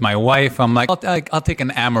with my wife. I'm like, I'll take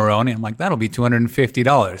an Amarone. I'm like, that'll be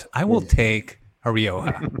 $250. I will take a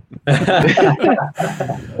Rioja.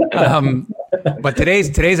 But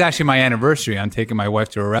today's actually my anniversary. I'm taking my wife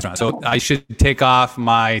to a restaurant. So I should take off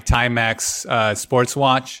my Timex sports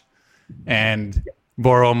watch and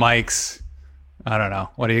borrow Mike's, I don't know.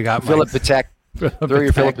 What do you got, Philip Patek. Throw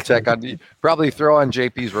your Philip Patek on. Probably throw on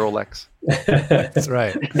JP's Rolex. That's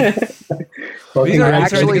right. Well, These are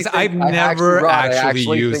actually, because I've never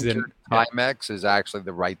actually used it. Timex is actually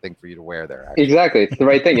the right thing for you to wear there. Actually. Exactly, it's the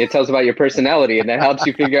right thing. It tells about your personality, and that helps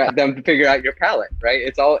you figure out your palate. Right?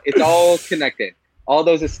 It's all connected. All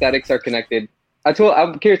those aesthetics are connected.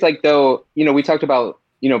 I'm curious, like though, we talked about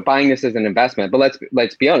buying this as an investment, but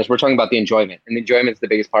let's be honest. We're talking about the enjoyment, and the enjoyment's the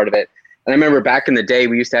biggest part of it. And I remember back in the day,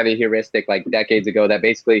 we used to have a heuristic like decades ago that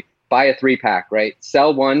basically buy a 3-pack, right?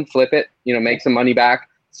 Sell one, flip it, make some money back,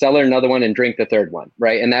 sell another one, and drink the third one,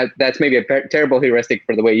 right? And that's maybe a terrible heuristic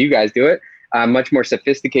for the way you guys do it. Much more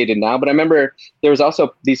sophisticated now. But I remember there was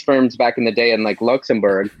also these firms back in the day in like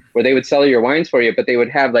Luxembourg where they would sell your wines for you, but they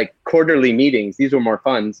would have like quarterly meetings. These were more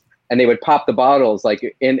funds, and they would pop the bottles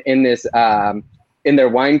like in this in their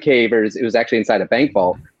wine cave, or it was actually inside a bank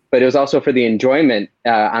vault. But it was also for the enjoyment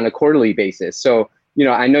on a quarterly basis. So,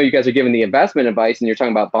 I know you guys are giving the investment advice, and you're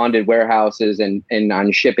talking about bonded warehouses and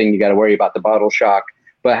on shipping, you got to worry about the bottle shock.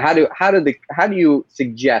 But how do you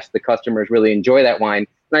suggest the customers really enjoy that wine?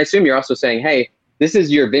 And I assume you're also saying, hey, this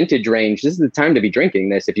is your vintage range. This is the time to be drinking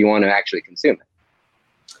this if you want to actually consume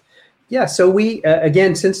it. Yeah. So we,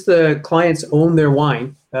 again, since the clients own their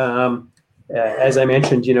wine, as I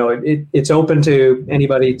mentioned, it's open to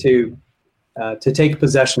anybody to take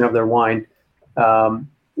possession of their wine.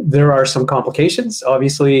 There are some complications,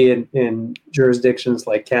 obviously, in jurisdictions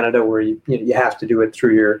like Canada, where you have to do it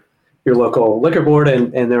through your local liquor board,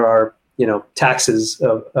 and there are taxes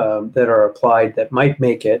that are applied that might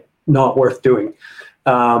make it not worth doing.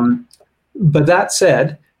 But that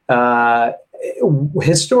said,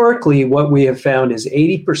 historically, what we have found is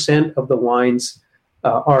 80% of the wines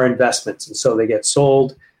are investments, and so they get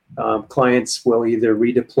sold. Clients will either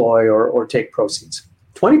redeploy or take proceeds.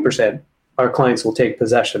 20% our clients will take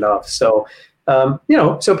possession of. So,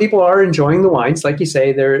 so people are enjoying the wines. Like you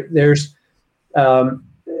say, there's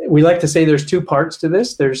we like to say there's 2 parts to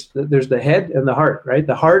this. There's the head and the heart, right?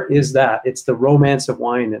 The heart is that it's the romance of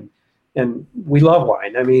wine, and we love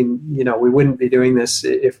wine. I mean, we wouldn't be doing this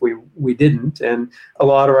if we didn't, and a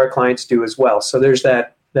lot of our clients do as well. So there's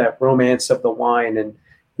that romance of the wine, and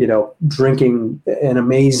drinking an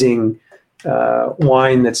amazing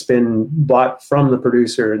wine that's been bought from the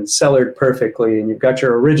producer and cellared perfectly, and you've got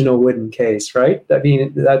your original wooden case, right? I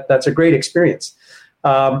mean, that's a great experience.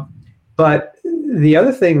 But the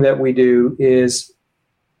other thing that we do is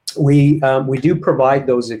we do provide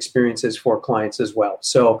those experiences for clients as well.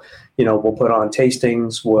 So, we'll put on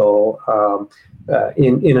tastings. We'll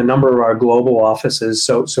in a number of our global offices.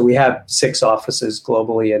 So we have 6 offices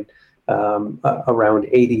globally, and around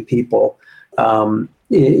 80 people in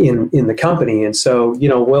the company. And so,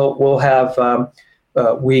 we'll have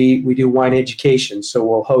we do wine education. So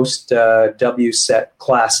we'll host WSET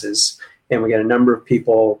classes, and we get a number of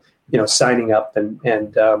people signing up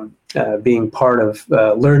and being part of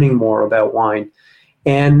learning more about wine.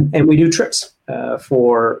 And we do trips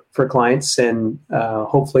for clients, and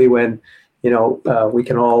hopefully when we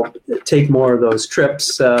can all take more of those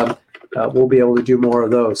trips, we'll be able to do more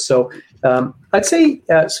of those. So I'd say,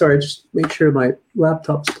 sorry, just make sure my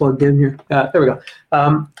laptop's plugged in here. There we go.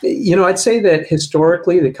 I'd say that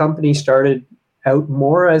historically the company started out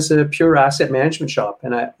more as a pure asset management shop,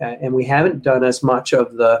 and we haven't done as much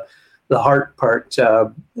of the heart part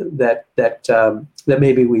that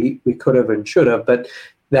maybe we could have and should have. But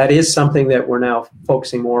that is something that we're now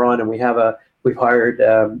focusing more on, and we've hired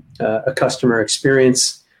a customer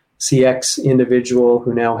experience CX individual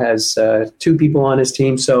who now has 2 people on his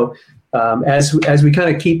team. So as we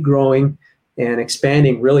kind of keep growing and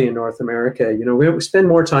expanding really in North America, we spend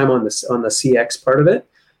more time on the CX part of it.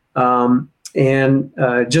 And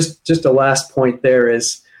just a last point there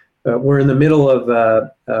is we're in the middle of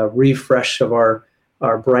a refresh of our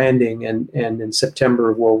branding, and in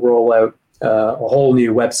September we'll roll out a whole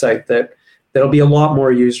new website that'll be a lot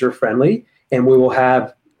more user friendly, and we will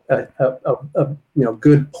have a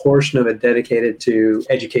good portion of it dedicated to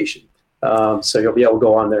education. So you'll be able to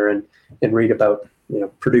go on there and read about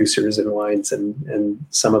producers and wines and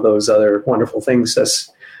some of those other wonderful things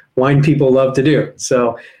us wine people love to do.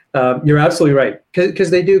 So you're absolutely right, because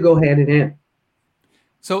they do go hand in hand.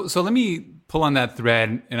 So let me pull on that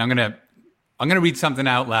thread, and I'm gonna read something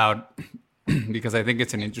out loud because I think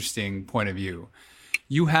it's an interesting point of view.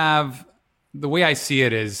 You have, the way I see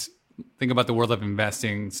it is, think about the world of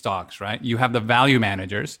investing stocks, right? You have the value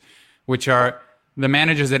managers, which are the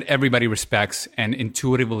managers that everybody respects and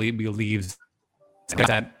intuitively believes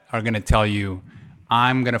that are going to tell you,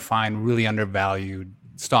 I'm going to find really undervalued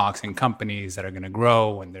stocks and companies that are going to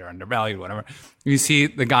grow when they're undervalued, whatever. You see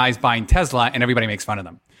the guys buying Tesla and everybody makes fun of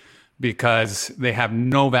them because they have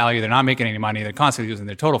no value. They're not making any money. They're constantly using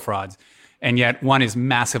their total frauds. And yet one is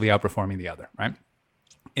massively outperforming the other, right?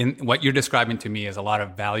 In what you're describing to me is a lot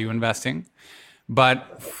of value investing.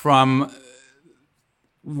 But from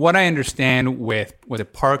what I understand with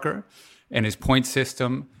Parker and his point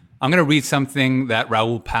system, I'm going to read something that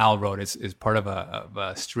Raoul Pal wrote as part of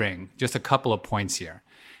a string, just a couple of points here.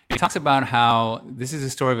 He talks about how this is a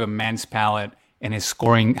story of a man's palate and his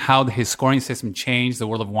scoring, how his scoring system changed the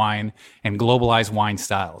world of wine and globalized wine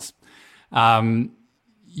styles. So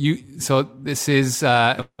this is,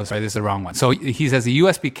 this is the wrong one. So he says the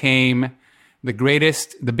U.S. became the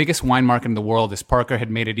biggest wine market in the world as Parker had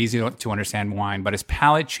made it easy to understand wine, but his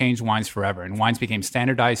palate changed wines forever, and wines became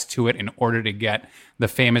standardized to it in order to get the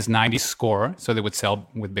famous 90 score so they would sell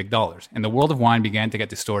with big dollars. And the world of wine began to get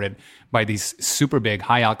distorted by these super big,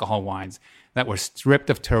 high alcohol wines that were stripped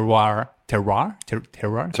of terroir.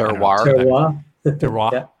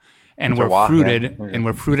 Yeah. And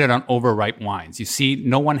were fruited on overripe wines. You see,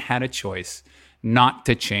 no one had a choice not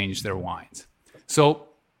to change their wines. So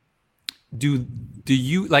do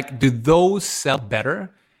those sell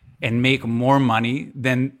better and make more money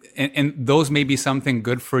than, and those may be something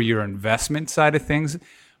good for your investment side of things,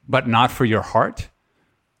 but not for your heart?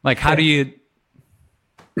 Like, how do you?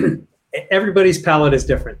 Everybody's palate is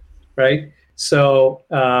different, right? So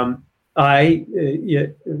I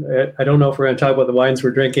don't know if we're going to talk about the wines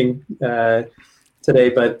we're drinking today,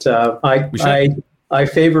 but I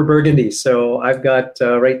favor Burgundy. So I've got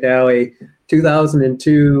right now a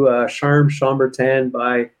 2002 Charme Chambertin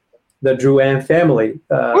by the Drouhin family.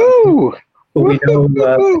 Who we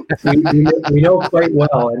know quite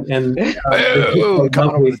well, and a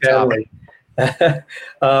lovely family.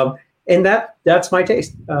 And that's my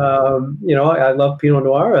taste. I love Pinot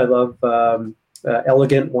Noir. I love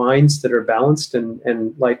elegant wines that are balanced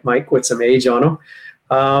and like Mike with some age on them.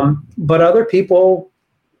 But other people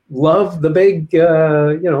love the big,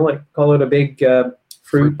 call it a big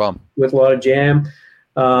fruit bump with a lot of jam.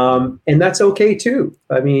 And that's okay too.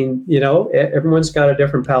 I mean, everyone's got a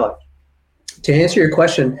different palate. To answer your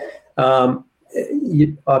question,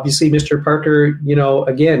 obviously, Mr. Parker,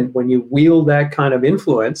 again, when you wield that kind of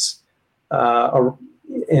influence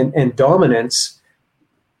and dominance,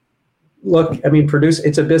 look, I mean,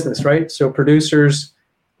 it's a business, right? So producers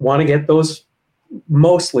want to get those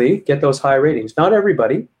high ratings. Not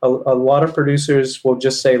everybody. A lot of producers will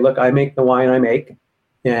just say, look, I make the wine I make,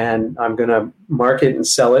 and I'm going to market and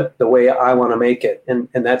sell it the way I want to make it. And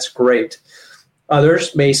that's great.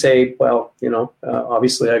 Others may say, well,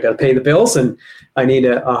 obviously I got to pay the bills and I need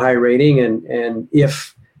a high rating. And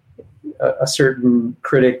if a certain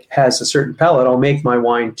critic has a certain palate, I'll make my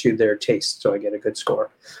wine to their taste so I get a good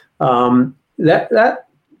score. That's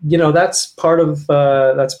part of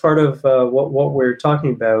what we're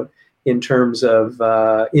talking about in terms of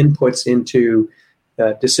inputs into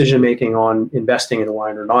decision making on investing in a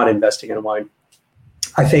wine or not investing in a wine.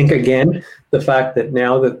 I think again, the fact that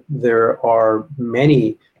now that there are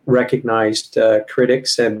many recognized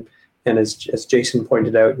critics and and as Jason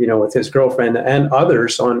pointed out, with his girlfriend and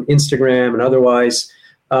others on Instagram and otherwise,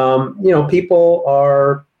 people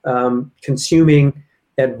are consuming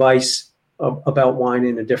advice about wine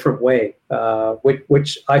in a different way,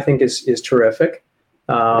 which I think is terrific.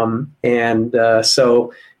 So,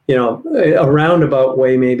 a roundabout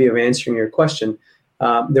way maybe of answering your question,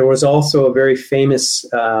 there was also a very famous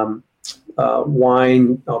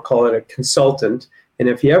wine, I'll call it a consultant. And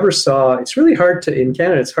if you ever saw, it's really hard in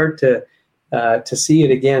Canada, it's hard to see it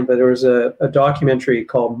again, but there was a documentary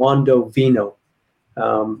called Mondo Vino.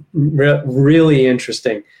 Really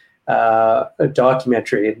interesting a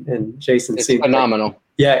documentary, and Jason's seen phenomenal. It.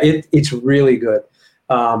 Yeah, it's really good.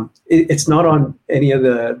 It's not on any of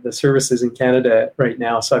the services in Canada right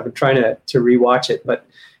now, so I've been trying to rewatch it, but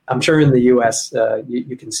I'm sure in the US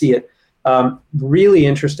you can see it. Really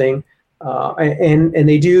interesting, and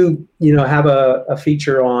they do have a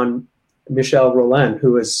feature on Michel Rolland,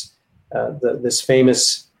 who is this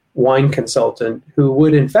famous wine consultant who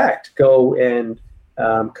would in fact go and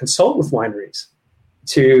consult with wineries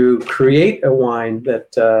to create a wine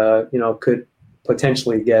that could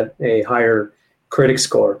potentially get a higher critic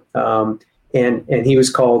score. And he was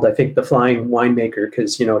called, I think, the flying winemaker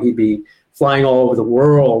because he'd be flying all over the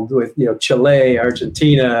world with Chile,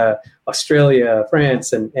 Argentina, Australia,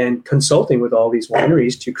 France, and consulting with all these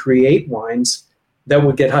wineries to create wines that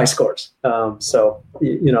would get high scores. So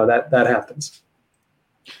that happens.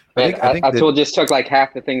 I think Atul just took like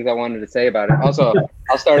half the things I wanted to say about it. Also,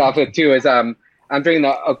 I'll start off with too is I'm drinking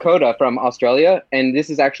the Okota from Australia, and this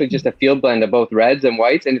is actually just a field blend of both reds and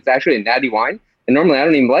whites, and it's actually a natty wine. And normally I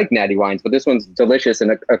don't even like natty wines, but this one's delicious,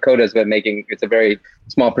 and Okota's been it's a very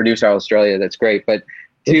small producer out of Australia that's great. But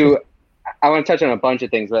I want to touch on a bunch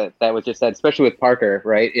of things that was just said, especially with Parker,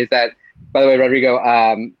 right? Is that, by the way, Rodrigo,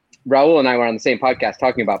 Raul and I were on the same podcast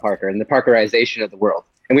talking about Parker and the Parkerization of the world.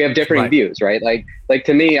 And we have differing views, right? Like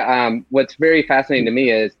to me, what's very fascinating to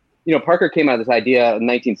me is, Parker came out with this idea in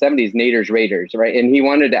the 1970s, Nader's Raiders, right? And he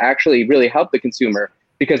wanted to actually really help the consumer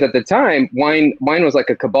because at the time, wine was like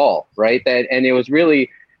a cabal, right? And it was really,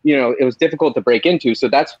 it was difficult to break into. So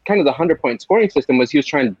that's kind of the 100-point scoring system was he was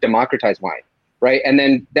trying to democratize wine, right? And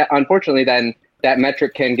then unfortunately, that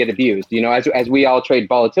metric can get abused. As we all trade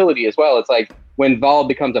volatility as well, it's like when vol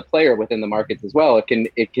becomes a player within the markets as well,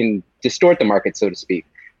 it can distort the market, so to speak.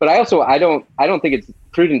 But I don't think it's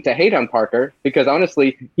prudent to hate on Parker because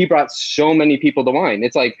honestly, he brought so many people to wine.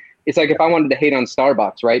 It's like if I wanted to hate on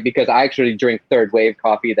Starbucks, right? Because I actually drink third wave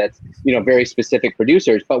coffee that's, very specific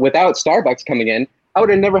producers. But without Starbucks coming in, I would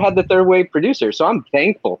have never had the third wave producers. So I'm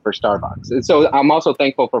thankful for Starbucks. And so I'm also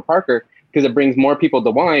thankful for Parker because it brings more people to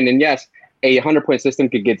wine. And yes, a 100-point system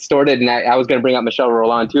could get distorted. And I was going to bring up Michel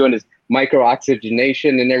Rolland too and his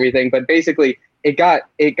micro-oxygenation and everything. But basically, it got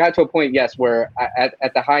to a point, yes, where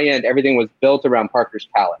at the high end, everything was built around Parker's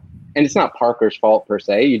palate. And it's not Parker's fault per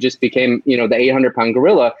se. You just became, the 800-pound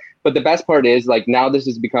gorilla. But the best part is, like, now this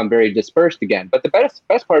has become very dispersed again. But the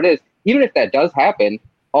best part is, even if that does happen,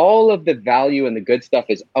 all of the value and the good stuff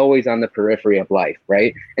is always on the periphery of life,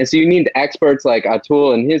 right? And so you need experts like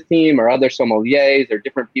Atul and his team or other sommeliers or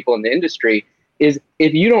different people in the industry. Is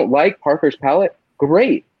if you don't like Parker's palate,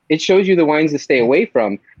 great. It shows you the wines to stay away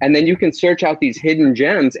from. And then you can search out these hidden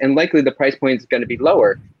gems and likely the price point is going to be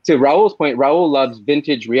lower. To Raul's point, Raul loves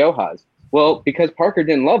vintage Riojas. Well, because Parker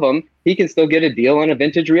didn't love them, he can still get a deal on a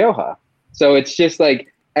vintage Rioja. So it's just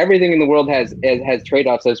like everything in the world has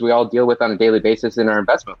trade-offs as we all deal with on a daily basis in our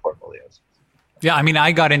investment portfolios. Yeah, I mean,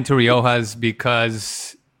 I got into Riojas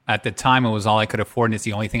because at the time it was all I could afford and it's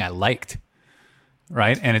the only thing I liked.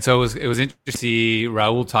 Right. And it was interesting to see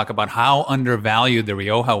Raul talk about how undervalued the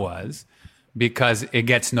Rioja was because it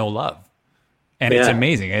gets no love. And it's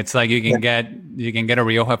amazing. It's like you can get a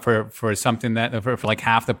Rioja for something that for like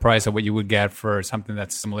half the price of what you would get for something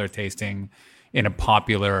that's similar tasting in a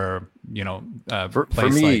popular,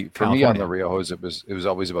 place like for me on the Riojas, it was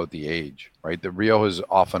always about the age, right? The Riojas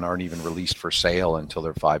often aren't even released for sale until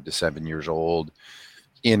they're 5 to 7 years old.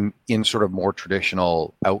 In sort of more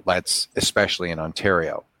traditional outlets, especially in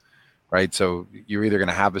Ontario, right? So you're either going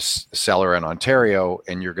to have a cellar in Ontario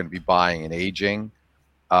and you're going to be buying and aging,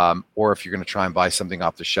 or if you're going to try and buy something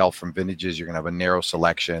off the shelf from vintages, you're going to have a narrow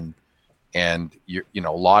selection, and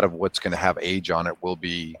a lot of what's going to have age on it will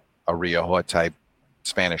be a Rioja type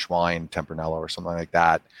Spanish wine, Tempranillo or something like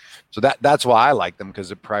that. So that's why I like them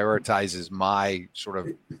because it prioritizes my sort of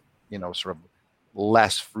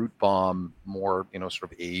less fruit bomb, more, sort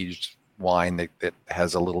of aged wine that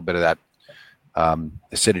has a little bit of that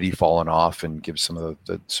acidity falling off and gives some of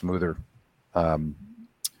the smoother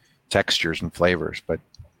textures and flavors. But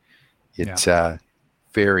it's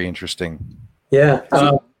very interesting. Yeah.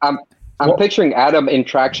 I'm picturing Adam in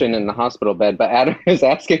traction in the hospital bed, but Adam is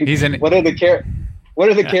asking, what are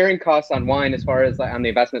the carrying costs on wine as far as on the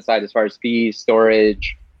investment side, as far as fees,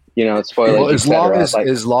 storage, spoilage, well, etc.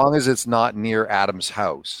 as long as it's not near Adam's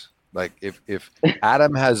house. Like if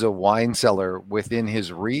Adam has a wine cellar within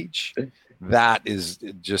his reach, that is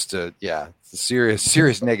just a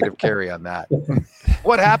serious negative carry on that.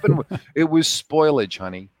 What happened? It was spoilage,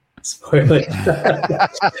 honey. Spoilage.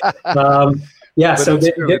 Yeah, but so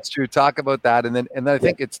it's true. Talk about that, and then I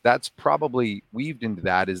think that's probably weaved into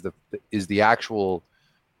that is the actual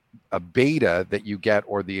a beta that you get,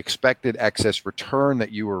 or the expected excess return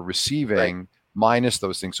that you are receiving minus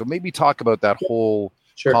those things. So maybe talk about that whole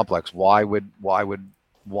complex. Why would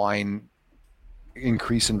wine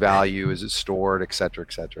increase in value? Is it stored, et cetera,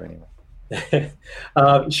 anyway?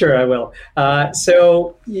 Sure, I will.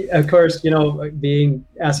 So, of course, being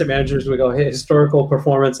asset managers, we go, hey, historical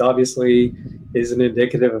performance obviously isn't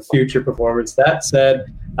indicative of future performance. That said,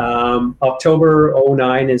 October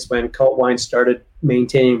 2009 is when Cult Wine started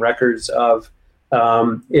maintaining records of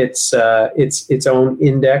its own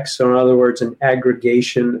index. So, in other words, an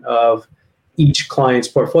aggregation of each client's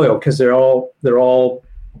portfolio, because they're all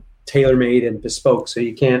tailor-made and bespoke. So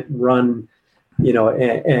you can't run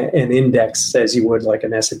an index as you would like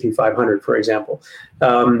an S&P 500, for example.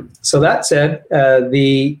 So that said,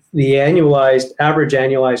 the average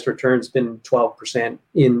annualized return's been 12%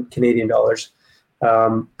 in Canadian dollars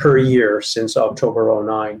per year since October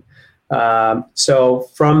 2009. So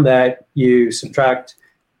from that, you subtract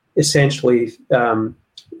essentially.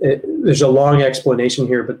 There's a long explanation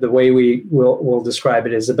here, but the way we'll describe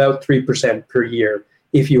it is about 3% per year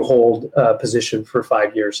if you hold a position for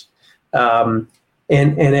 5 years. And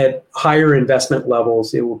at higher investment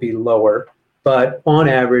levels, it will be lower. But on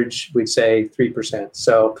average, we'd say 3%.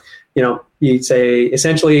 So, you'd say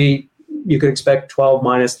essentially you could expect 12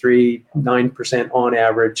 minus 3, 9% on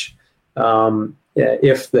average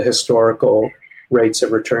if the historical rates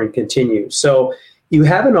of return continue. So you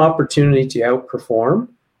have an opportunity to outperform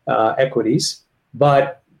equities,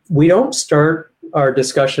 but we don't start our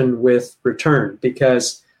discussion with return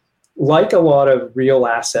because, like a lot of real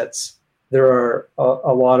assets, there are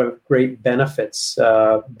a lot of great benefits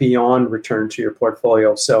beyond return to your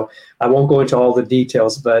portfolio. So I won't go into all the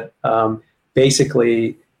details, but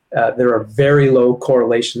basically there are very low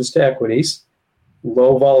correlations to equities,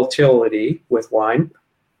 low volatility with wine.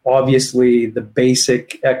 Obviously, the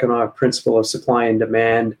basic economic principle of supply and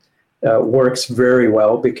demand works very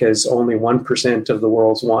well because only 1% of the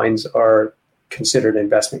world's wines are considered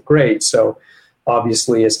investment grade. So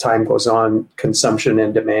obviously, as time goes on, consumption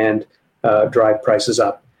and demand drive prices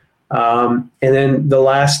up. And then the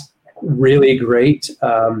last really great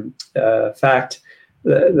fact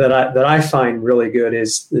that I find really good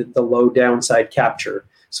is the low downside capture.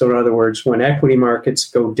 So in other words, when equity markets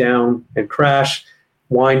go down and crash,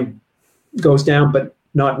 wine goes down, but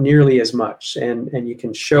not nearly as much. And you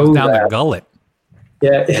can show down that. The gullet.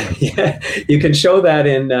 Yeah, you can show that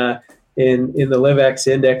in the LivX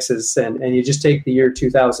indexes, and you just take the year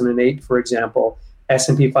 2008, for example.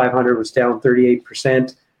 S&P 500 was down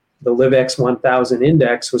 38%. The LivX 1000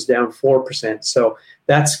 index was down 4%. So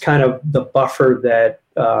that's kind of the buffer that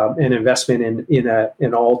an investment in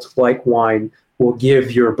an alt like wine will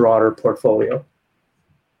give your broader portfolio.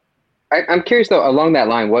 I'm curious though, along that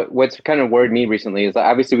line, what's kind of worried me recently is that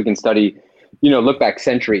obviously we can study, look back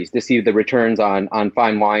centuries to see the returns on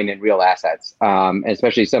fine wine and real assets. And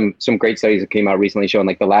especially some great studies that came out recently showing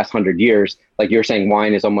like the last 100 years, like you're saying,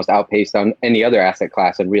 wine is almost outpaced on any other asset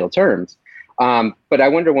class in real terms. But I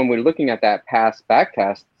wonder when we're looking at that past back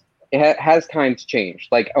test, has times changed?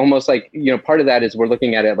 Like almost like, part of that is we're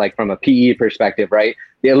looking at it like from a PE perspective, right?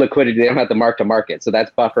 The illiquidity, they don't have the mark to market. So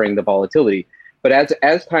that's buffering the volatility. But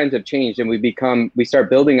as times have changed and we start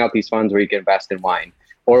building out these funds where you can invest in wine,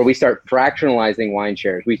 or we start fractionalizing wine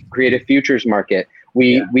shares, we create a futures market,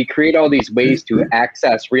 we create all these ways to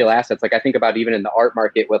access real assets. Like I think about even in the art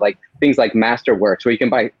market with like things like masterworks, where you can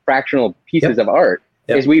buy fractional pieces of art,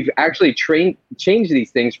 is we've actually changed these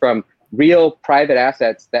things from real private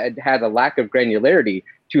assets that had a lack of granularity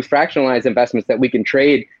to fractionalized investments that we can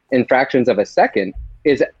trade in fractions of a second.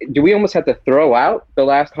 Do we almost have to throw out the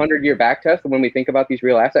last 100-year backtest when we think about these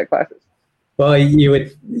real asset classes? Well, you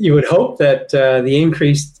would hope that the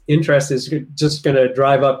increased interest is just going to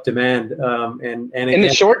drive up demand, and in the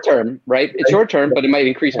short term, right? It's short term, but it might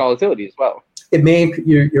increase volatility as well. It may.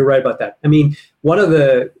 You're right about that. I mean, one of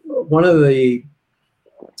the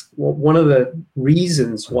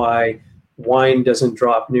reasons why wine doesn't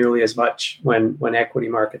drop nearly as much when equity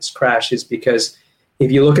markets crash is because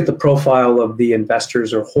if you look at the profile of the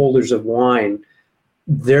investors or holders of wine,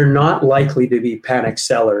 they're not likely to be panic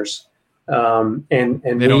sellers. And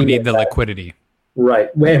they don't need the liquidity.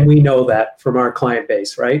 Right. And we know that from our client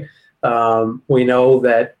base, right? We know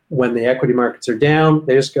that when the equity markets are down,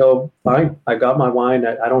 they just go, fine, I got my wine.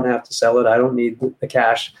 I don't have to sell it. I don't need the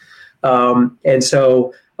cash. And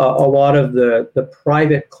so a lot of the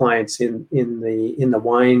private clients in the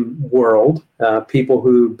wine world, people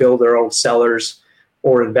who build their own cellars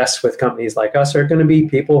or invest with companies like us, are going to be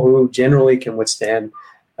people who generally can withstand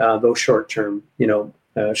those short-term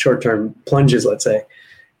plunges, let's say.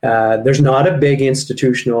 There's not a big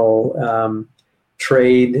institutional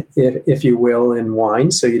trade, if you will, in wine.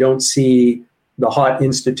 So you don't see the hot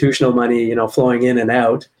institutional money, flowing in and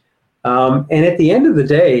out. And at the end of the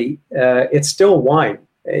day, it's still wine.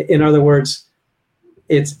 In other words,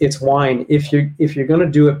 it's wine. If you're going to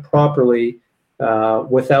do it properly,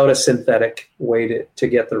 without a synthetic way to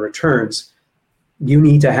get the returns, you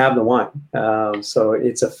need to have the wine. So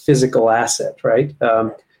it's a physical asset, right?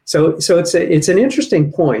 So it's an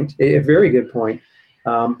interesting point, a very good point,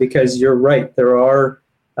 because you're right. There are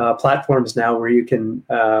platforms now where you can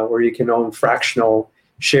own fractional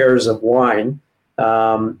shares of wine,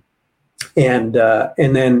 and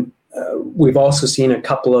then we've also seen a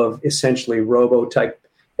couple of essentially robo-type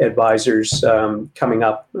advisors coming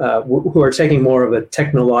up who are taking more of a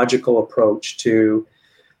technological approach to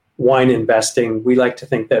wine investing. We like to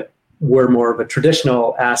think that we're more of a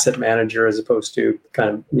traditional asset manager as opposed to kind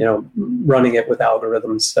of, running it with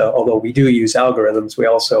algorithms. Although we do use algorithms, we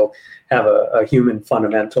also have a human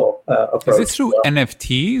fundamental approach. Is this through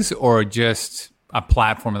NFTs or just a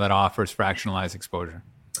platform that offers fractionalized exposure?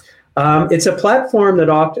 It's a platform that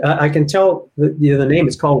I can tell the name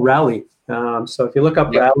is called Rally. So if you look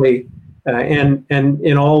up Rally, and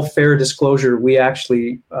in all fair disclosure, we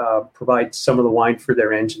actually provide some of the wine for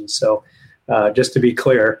their engines. So just to be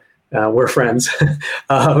clear, we're friends.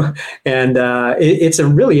 And it's a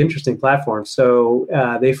really interesting platform. So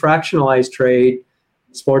they fractionalize trade,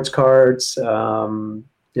 sports cards, I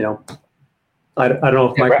don't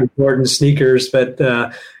know if Michael Jordan sneakers, but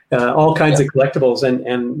all kinds of collectibles.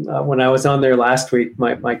 And when I was on there last week,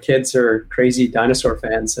 my kids are crazy dinosaur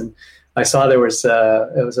fans, and I saw it was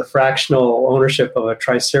a fractional ownership of a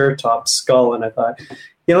triceratops skull, and I thought,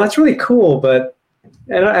 that's really cool, but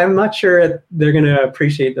I'm not sure they're going to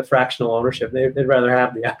appreciate the fractional ownership. They'd rather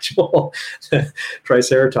have the actual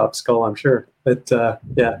triceratops skull, I'm sure. But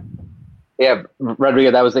yeah. Yeah,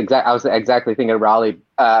 Rodrigo, I was exactly thinking of Rally.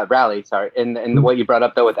 Sorry, and what you brought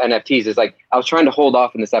up though with NFTs is like I was trying to hold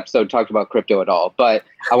off in this episode talked about crypto at all, but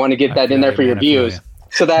I want to get that in there for your views.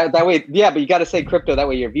 So that way, yeah, but you got to say crypto. That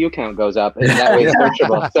way your view count goes up, and that way it's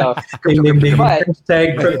searchable. So,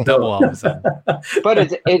 but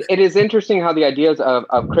it is interesting how the ideas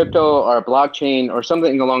of crypto or blockchain or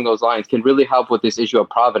something along those lines can really help with this issue of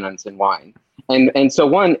provenance in wine. And so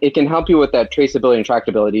one, it can help you with that traceability and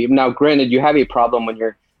tractability. Now, granted, you have a problem when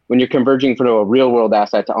you're converging from a real world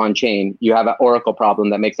asset to on chain. You have an Oracle problem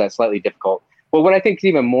that makes that slightly difficult. But what I think is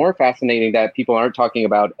even more fascinating that people aren't talking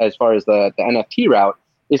about as far as the NFT route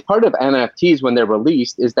is part of NFTs when they're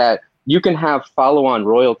released is that you can have follow-on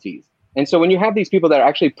royalties. And so when you have these people that are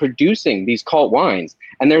actually producing these cult wines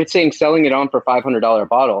and they're selling it on for $500 a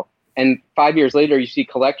bottle, and 5 years later you see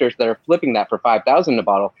collectors that are flipping that for $5,000 a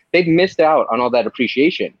bottle, they've missed out on all that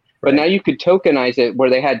appreciation. Right. But now you could tokenize it where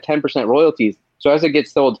they had 10% royalties. So as it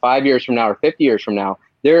gets sold 5 years from now or 50 years from now,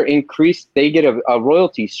 they get a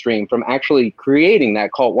royalty stream from actually creating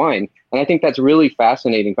that cult wine. And I think that's really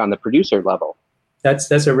fascinating on the producer level.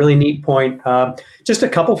 That's a really neat point. Just a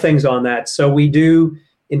couple things on that. So we do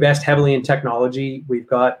invest heavily in technology. We've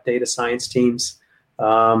got data science teams.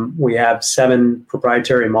 We have 7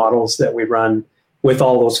 proprietary models that we run with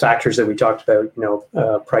all those factors that we talked about,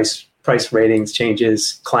 price ratings,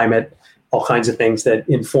 changes, climate, all kinds of things that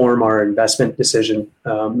inform our investment decision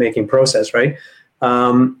making process, right?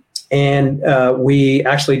 And we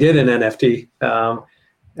actually did an NFT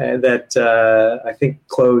that I think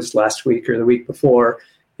closed last week or the week before.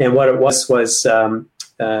 And what it was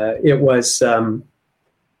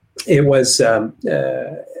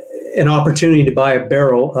an opportunity to buy a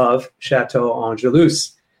barrel of Chateau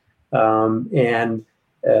Angelus. And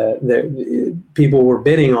the people were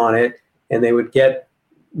bidding on it, and they would get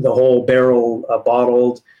the whole barrel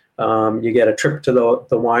bottled. You get a trip to the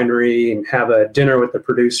winery and have a dinner with the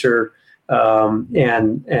producer. And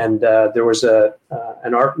there was an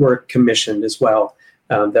artwork commissioned as well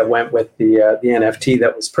that went with the NFT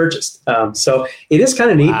that was purchased. So it is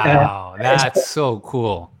kind of neat. Wow, that's so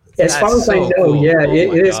cool. As far as I know, yeah,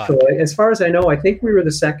 it is cool. As far as I know, I think we were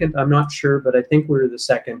the second. I'm not sure, but I think we were the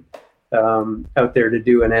second out there to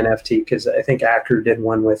do an NFT, because I think Acker did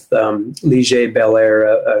one with Ligier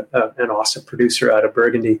Belair, an awesome producer out of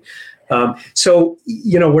Burgundy. So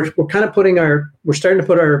we're kind of we're starting to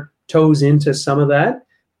put our toes into some of that.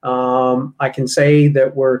 I can say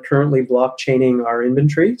that we're currently blockchaining our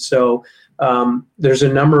inventory. So there's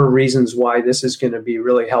a number of reasons why this is going to be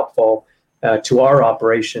really helpful to our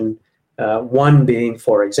operation. One being,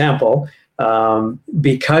 for example,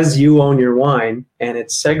 because you own your wine and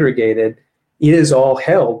it's segregated, it is all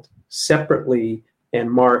held separately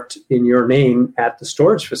and marked in your name at the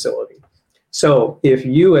storage facility. So if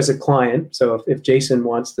you as a client, if Jason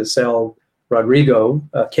wants to sell Rodrigo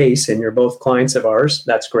a case and you're both clients of ours,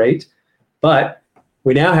 that's great. But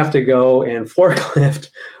we now have to go and forklift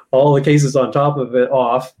all the cases on top of it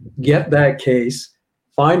off, get that case,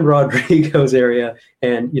 find Rodrigo's area,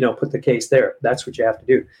 and put the case there. That's what you have to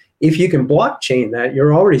do. If you can blockchain that,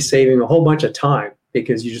 you're already saving a whole bunch of time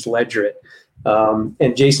because you just ledger it.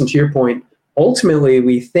 And Jason, to your point, ultimately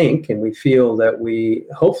we think and we feel that we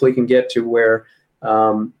hopefully can get to where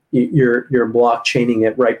you're blockchaining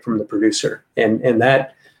it right from the producer. And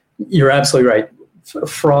that, you're absolutely right.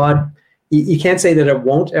 Fraud, you can't say that it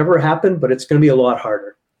won't ever happen, but it's going to be a lot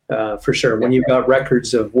harder for sure. When you've got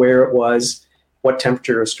records of where it was, what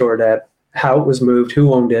temperature it was stored at, how it was moved,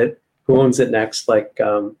 who owned it, who owns it next, that's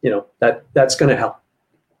going to help.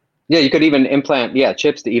 Yeah, you could even implant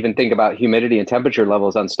chips to even think about humidity and temperature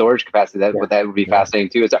levels on storage capacity. That would be fascinating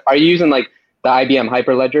too. Are you using like the IBM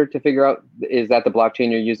Hyperledger to figure out, is that the blockchain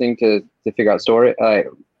you're using to figure out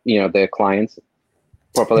the client's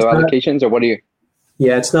portfolio allocations, or what are you?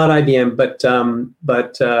 Yeah, it's not IBM, but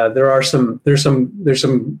there's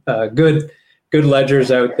some good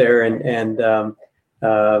ledgers out there, and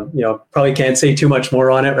probably can't say too much more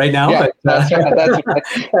on it right now. Yeah, but,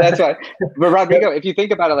 that's right. But Rodrigo, if you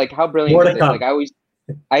think about it, like how brilliant is it? Like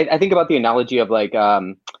I think about the analogy of like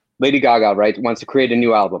Lady Gaga, right, wants to create a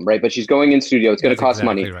new album, right? But she's going in studio. It's going to cost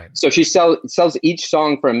money. Right. So she sells each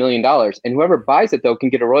song for $1 million. And whoever buys it, though, can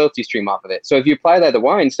get a royalty stream off of it. So if you apply that to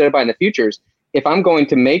wine, instead of buying the futures, if I'm going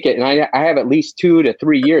to make it, and I have at least 2 to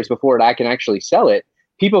 3 years before I can actually sell it,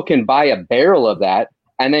 people can buy a barrel of that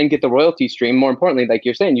and then get the royalty stream. More importantly, like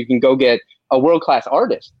you're saying, you can go get a world-class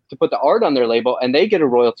artist to put the art on their label, and they get a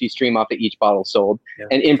royalty stream off of each bottle sold,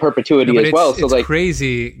 and in perpetuity as well. So it's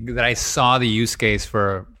crazy that I saw the use case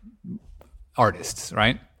for artists,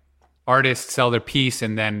 right? Artists sell their piece,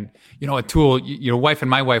 and then Atul, your wife and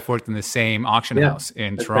my wife worked in the same auction house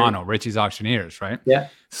in Toronto, right. Richie's Auctioneers, right? Yeah.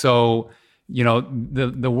 So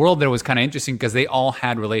the world there was kind of interesting because they all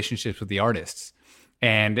had relationships with the artists,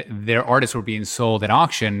 and their artists were being sold at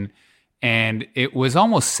auction, and it was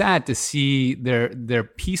almost sad to see their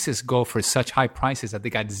pieces go for such high prices that they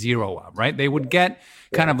got zero of, right? They would get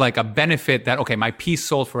kind of like a benefit that, okay, my piece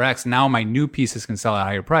sold for X, now my new pieces can sell at a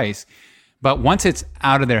higher price. But once it's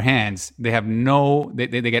out of their hands, they have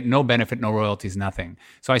they get no benefit, no royalties, nothing.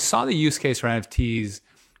 So I saw the use case for NFTs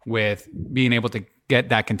with being able to get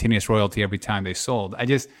that continuous royalty every time they sold.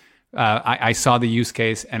 I saw the use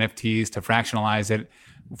case, NFTs, to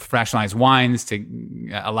fractionalize wines, to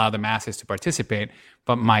allow the masses to participate.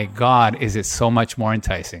 But my God, is it so much more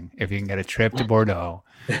enticing if you can get a trip to Bordeaux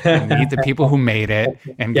and meet the people who made it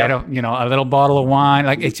and get a little bottle of wine.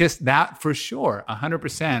 Like, it's just that for sure,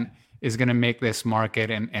 100%. Is going to make this market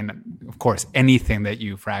and of course anything that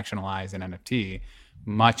you fractionalize in NFT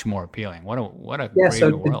much more appealing. What a great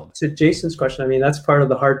new world. To Jason's question, I mean, that's part of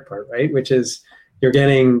the hard part, right? Which is you're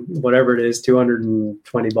getting whatever it is,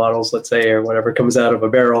 220 bottles, let's say, or whatever comes out of a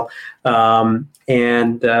barrel, and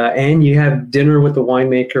you have dinner with the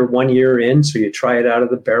winemaker 1 year in, so you try it out of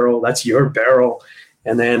the barrel. That's your barrel,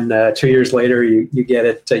 and then 2 years later you get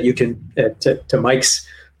it. You can to Mike's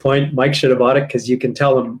point, Mike should have bought it because you can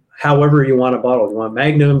tell him however you want a bottle. You want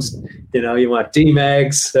magnums, you want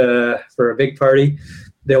D-mags for a big party,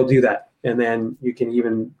 they'll do that. And then you can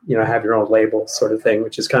even, have your own label sort of thing,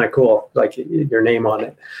 which is kind of cool, like your name on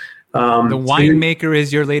it. The winemaker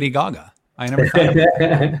is your Lady Gaga. I never thought of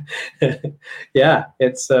that. Yeah,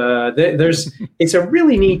 it's it's a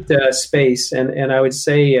really neat space, and I would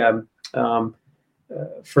say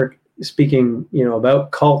for speaking, about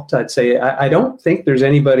cult, I'd say I don't think there's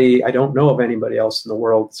anybody, I don't know of anybody else in the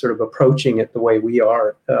world sort of approaching it the way we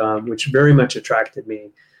are, which very much attracted me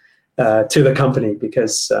to the company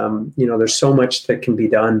because, there's so much that can be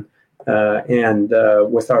done. And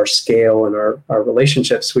with our scale and our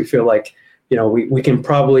relationships, we feel like, we can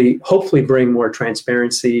hopefully bring more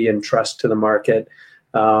transparency and trust to the market.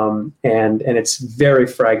 And it's very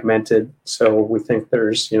fragmented. So we think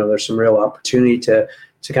there's some real opportunity to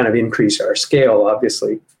kind of increase our scale,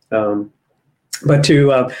 obviously. But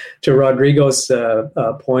to Rodrigo's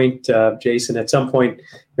point, Jason, at some point,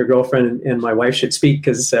 your girlfriend and my wife should speak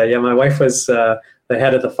because my wife was the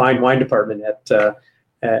head of the fine wine department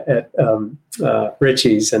at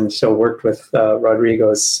Ritchie's, and so worked with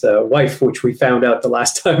Rodrigo's wife, which we found out the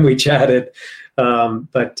last time we chatted.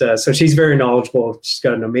 So she's very knowledgeable. She's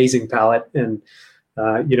got an amazing palate, and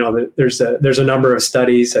there's a number of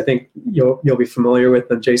studies. I think you'll be familiar with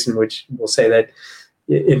them, Jason, which will say that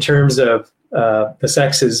in terms of the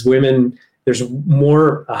sexes, women, there's a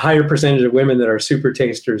higher percentage of women that are super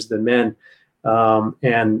tasters than men,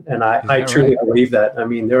 and I truly believe that. I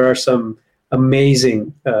mean, there are some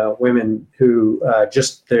amazing women who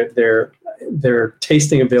just their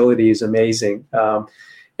tasting ability is amazing.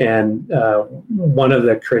 And one of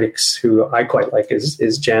the critics who I quite like is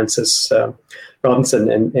Jancis Robinson,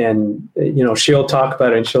 and she'll talk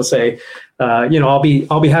about it, and she'll say, I'll be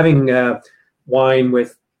having wine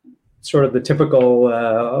with sort of the typical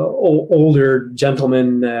older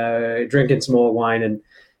gentleman drinking some old wine, and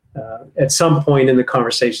at some point in the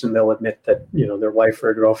conversation, they'll admit that their wife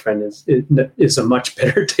or girlfriend is a much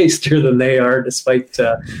better taster than they are, despite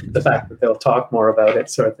the fact that they'll talk more about it,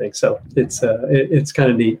 sort of thing. So it's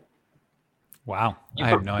kind of neat. Wow, I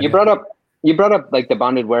have no idea. You brought up like the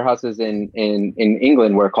bonded warehouses in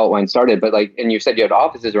England where cult wine started, but and you said you had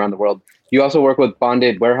offices around the world. You also work with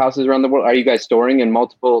bonded warehouses around the world. Are you guys storing in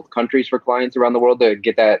multiple countries for clients around the world to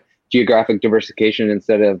get that geographic diversification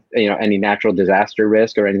instead of any natural disaster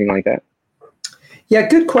risk or anything like that? Yeah,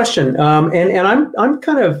 good question. And I'm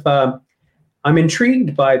kind of I'm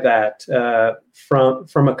intrigued by that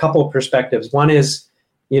from a couple of perspectives. One is,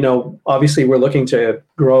 obviously we're looking to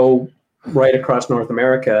grow right across North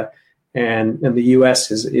America, and the U.S.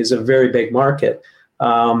 is a very big market.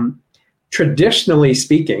 Traditionally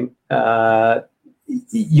speaking,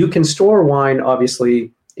 you can store wine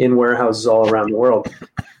obviously in warehouses all around the world.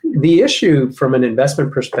 The issue from an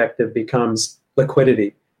investment perspective becomes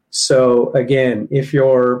liquidity. So again, if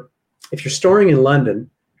you're storing in London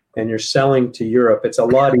and you're selling to Europe, it's a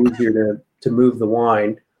lot easier to move the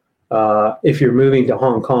wine. If you're moving to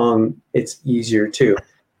Hong Kong, it's easier too.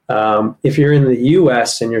 If you're in the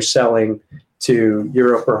US and you're selling to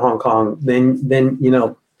Europe or Hong Kong, then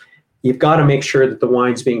you've got to make sure that the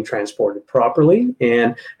wine's being transported properly.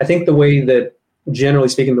 And I think the way that, generally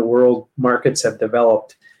speaking, the world markets have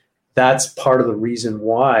developed, that's part of the reason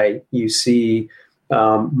why you see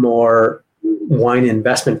more wine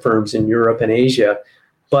investment firms in Europe and Asia.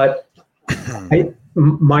 But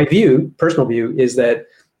my personal view, is that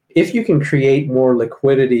if you can create more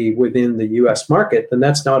liquidity within the U.S. market, then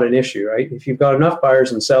that's not an issue, right? If you've got enough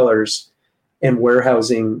buyers and sellers and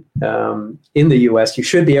warehousing in the U.S., you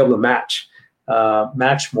should be able to match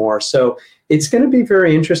more. So it's going to be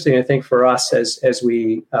very interesting, I think, for us as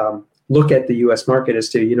we look at the U.S. market as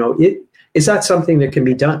to, is that something that can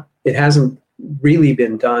be done? It hasn't really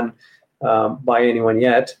been done by anyone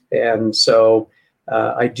yet. And so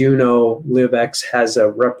I do know LiveX has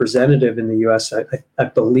a representative in the U.S. I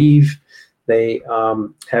believe they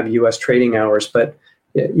have U.S. trading hours, but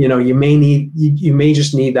you may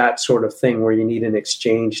just need that sort of thing where you need an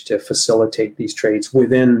exchange to facilitate these trades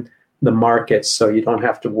within the market, so you don't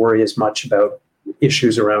have to worry as much about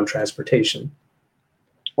issues around transportation.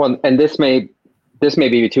 Well, and this may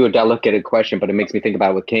be too delicate a question, but it makes me think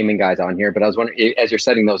about with Cayman guys on here. But I was wondering, as you're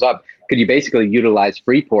setting those up, could you basically utilize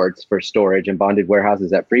free ports for storage and bonded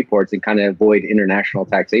warehouses at free ports and kind of avoid international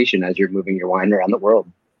taxation as you're moving your wine around the world?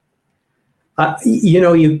 I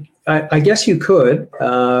guess you could.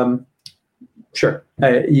 Sure,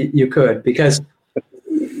 you could, because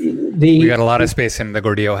we got a lot of space in the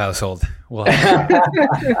Gordillo household. We'll have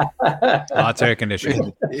lots of air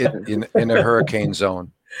conditioning in a hurricane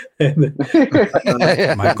zone.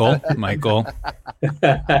 Michael.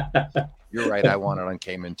 You're right. I want it on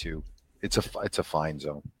Cayman too. It's a fine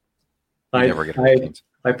zone. You never get hurricanes.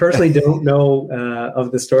 I personally don't know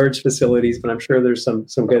of the storage facilities, but I'm sure there's some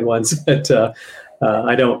good ones. But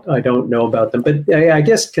I don't know about them. But I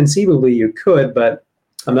guess conceivably you could, but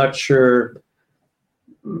I'm not sure.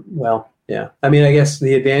 Well, yeah. I mean, I guess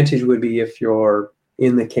the advantage would be if you're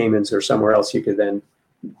in the Caymans or somewhere else, you could then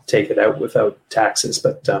take it out without taxes.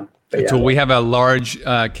 But yeah. So we have a large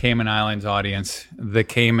Cayman Islands audience, the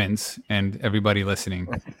Caymans, and everybody listening.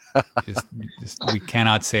 just we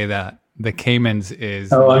cannot say that. The Caymans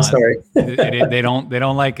is. Oh, I'm sorry. They don't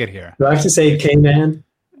like it here. Do I have to say Cayman?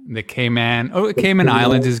 The Cayman. Oh, Cayman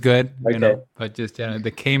Islands is good, okay. But just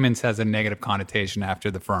the Caymans has a negative connotation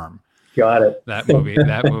after the firm. Got it. That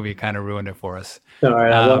movie kind of ruined it for us. All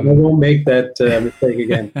right, I won't make that mistake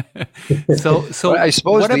again. So well, I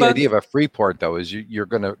suppose the idea of a free port, though, is you're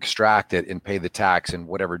going to extract it and pay the tax in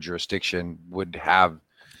whatever jurisdiction would have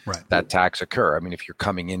that tax occur. I mean, if you're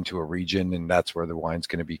coming into a region and that's where the wine's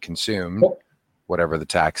going to be consumed, whatever the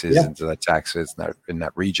tax is, and so that tax is in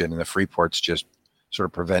that region, and the free ports just sort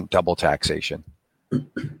of prevent double taxation.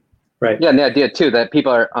 Right. Yeah, and the idea too that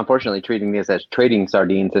people are unfortunately treating these as trading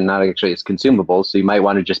sardines and not actually as consumables. So you might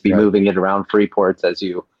want to just be moving it around free ports as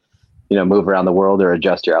you move around the world or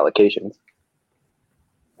adjust your allocations.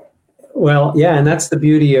 Well, yeah, and that's the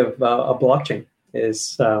beauty of a blockchain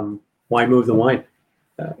is why move the wine?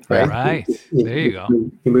 Right. There you go.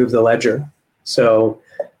 You move the ledger. So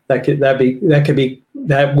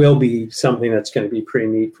that will be something that's going to be pretty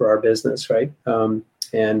neat for our business, right?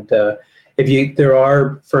 There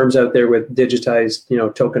are firms out there with digitized,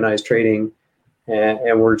 tokenized trading,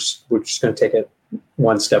 and we're just going to take it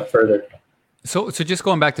one step further. So just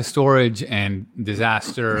going back to storage and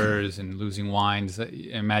disasters and losing wines, I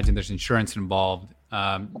imagine there's insurance involved.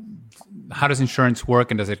 How does insurance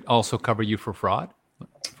work, and does it also cover you for fraud,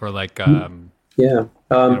 for fraudulent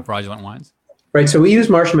wines? Right. So we use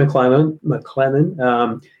Marsh &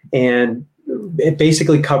 McLennan, and it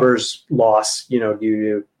basically covers loss, due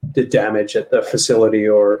to the damage at the facility,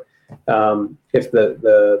 or if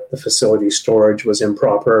the facility storage was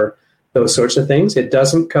improper, those sorts of things. It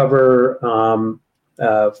doesn't cover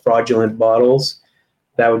fraudulent bottles.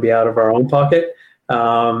 That would be out of our own pocket.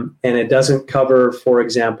 And it doesn't cover, for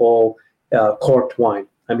example, corked wine.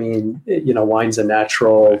 I mean, wine's a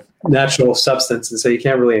natural substance, and so you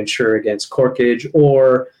can't really insure against corkage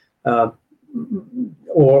or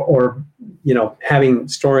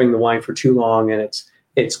storing the wine for too long and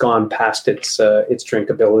it's gone past its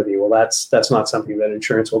drinkability. Well, that's not something that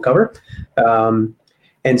insurance will cover.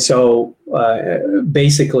 And so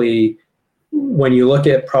basically, when you look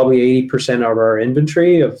at probably 80% of our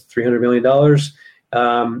inventory of $300 million,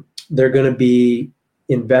 they're going to be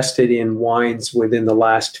invested in wines within the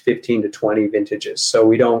last 15 to 20 vintages. So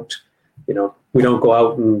we don't go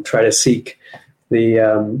out and try to seek the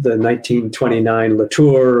 1929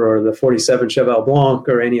 Latour or the 47 Cheval Blanc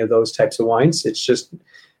or any of those types of wines. It's just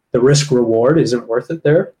the risk reward isn't worth it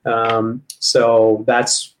there. So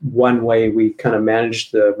that's one way we kind of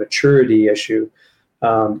manage the maturity issue.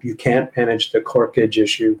 You can't manage the corkage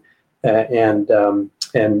issue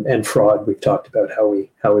and fraud. We've talked about how we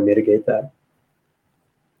mitigate that.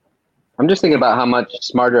 I'm just thinking about how much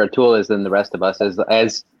smarter a tool is than the rest of us.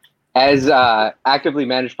 As actively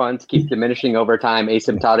managed funds keep diminishing over time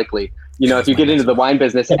asymptotically. If you get into the wine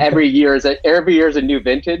business, every year is a new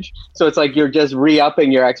vintage. So it's like you're just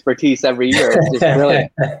re-upping your expertise every year. It's just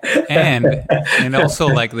brilliant. And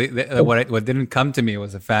also what didn't come to me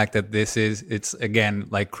was the fact that it's again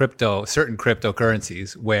like certain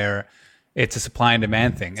cryptocurrencies where it's a supply and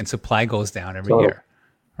demand thing, and supply goes down every year.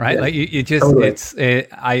 Right? Like you just, totally.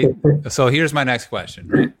 So here's my next question,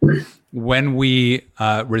 right? When we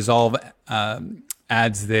ReSolve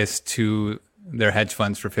adds this to their hedge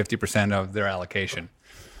funds for 50% of their allocation,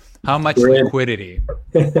 how much liquidity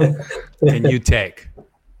can you take?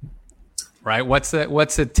 Right? What's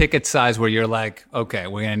the ticket size where you're like, okay,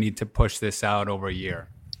 we're going to need to push this out over a year?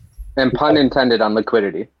 And pun intended on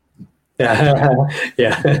liquidity. Yeah,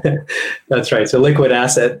 that's right. So liquid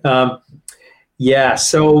asset.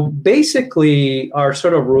 So basically our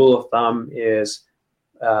sort of rule of thumb is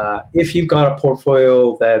if you've got a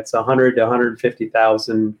portfolio that's 100 to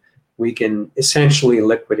 150,000, we can essentially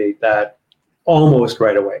liquidate that almost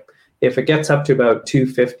right away. If it gets up to about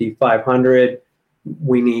 250, 500,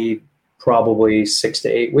 we need probably 6 to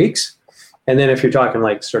 8 weeks. And then if you're talking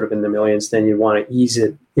like sort of in the millions, then you want to ease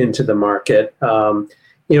it into the market.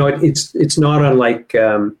 It's not unlike,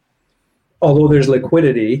 although there's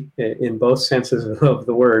liquidity in both senses of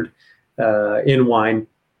the word in wine,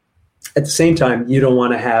 at the same time, you don't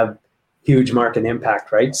want to have huge market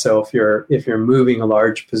impact, right? So if you're moving a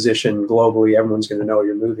large position globally, everyone's going to know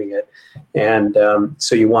you're moving it, and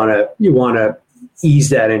so you want to ease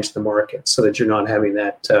that into the market so that you're not having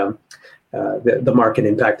that the market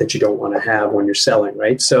impact that you don't want to have when you're selling,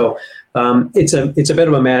 right? So it's a bit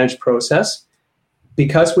of a managed process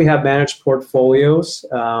because we have managed portfolios,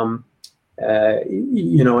 and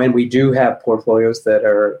we do have portfolios that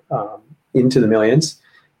are into the millions,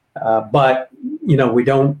 but we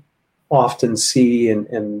don't often see,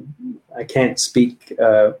 and I can't speak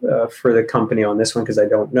for the company on this one because I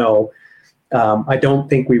don't know. I don't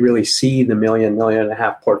think we really see the $1.5 million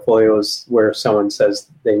portfolios where someone says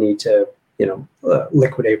they need to,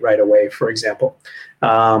 liquidate right away, for example.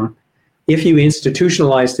 if you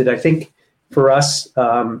institutionalized it, I think for us,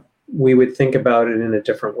 we would think about it in a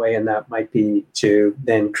different way, and that might be to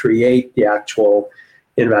then create the actual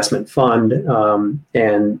investment fund,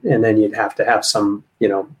 and then you'd have to have some,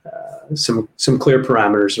 some clear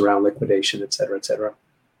parameters around liquidation, et cetera,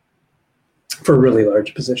 for really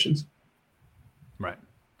large positions. Right.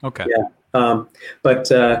 Okay. Yeah. But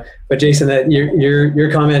Jason, that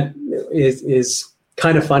your comment is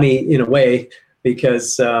kind of funny in a way,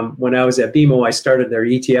 because when I was at BMO, I started their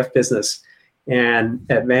ETF business, and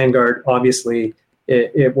at Vanguard, obviously,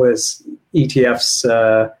 it was ETFs,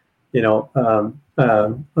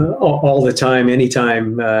 all the time,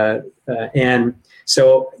 anytime, and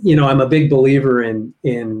so I'm a big believer in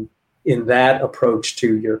that approach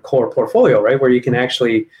to your core portfolio, right, where you can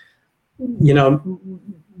actually,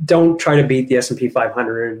 don't try to beat the S&P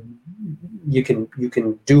 500. You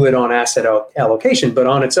can do it on asset allocation, but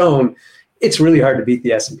on its own, it's really hard to beat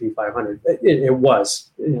the S&P 500. It was.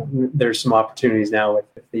 There's some opportunities now with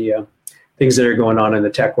the things that are going on in the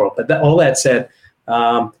tech world. But all that said,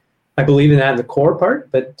 I believe in that in the core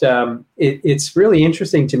part. But it's really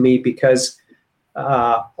interesting to me because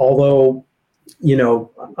although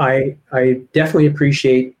I definitely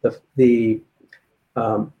appreciate the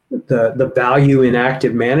value in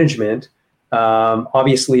active management.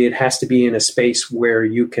 Obviously, it has to be in a space where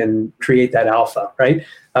you can create that alpha, right?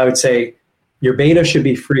 I would say your beta should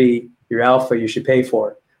be free, your alpha you should pay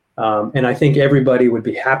for. And I think everybody would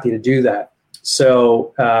be happy to do that.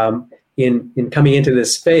 So in coming into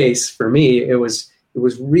this space, for me, it was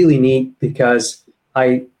really neat because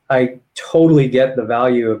I totally get the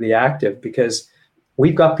value of the active, because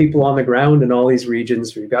we've got people on the ground in all these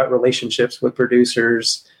regions. We've got relationships with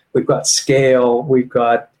producers. We've got scale. We've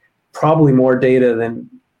got probably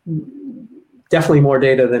definitely more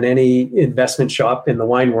data than any investment shop in the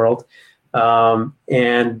wine world.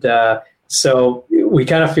 So we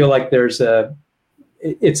kind of feel like it's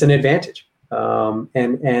an advantage.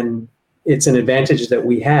 And it's an advantage that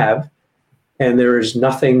we have, and there is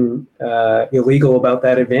nothing illegal about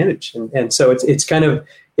that advantage. And so it's kind of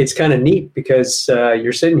neat, because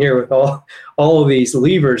you're sitting here with all of these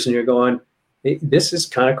levers, and you're going, this is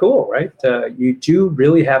kind of cool, right? You do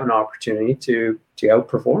really have an opportunity to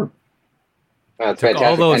outperform. That's took fantastic.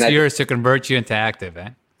 all those years to convert you into active,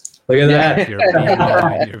 eh? Look at that.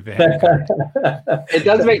 It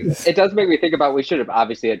does make me think about, we should have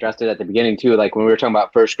obviously addressed it at the beginning too, like when we were talking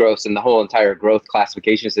about first growth, and the whole entire growth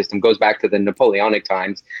classification system goes back to the Napoleonic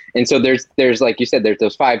times. And so there's like you said, there's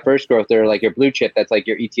those 5 first growth that are like your blue chip, that's like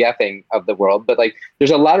your ETFing of the world, but like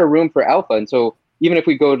there's a lot of room for alpha. And so even if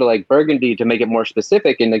we go to like Burgundy to make it more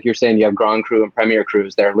specific, and like you're saying, you have Grand Cru and Premier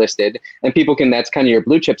Crus that are listed, and people can, that's kind of your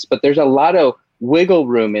blue chips, but there's a lot of wiggle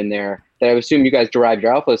room in there that I assume you guys derived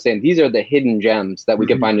your alpha, saying these are the hidden gems that we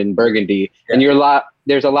can find in Burgundy. Yeah. And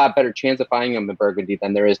there's a lot better chance of finding them in Burgundy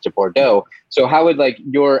than there is to Bordeaux. So how would like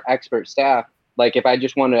your expert staff, like if I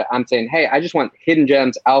just want to, I'm saying, hey, I just want hidden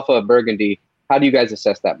gems, alpha of Burgundy, how do you guys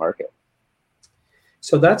assess that market?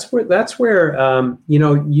 So that's where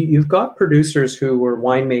you've got producers who were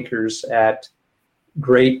winemakers at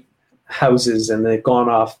great houses, and they've gone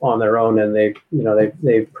off on their own, and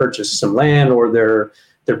they've purchased some land, or they're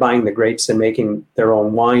buying the grapes and making their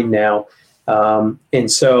own wine now.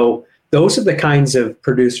 And so those are the kinds of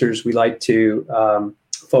producers we like to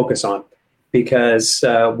focus on, because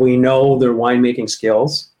we know their winemaking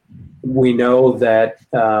skills. We know that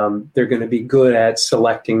they're going to be good at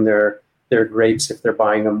selecting their grapes if they're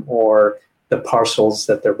buying them, or the parcels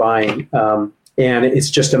that they're buying. And it's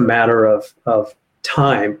just a matter of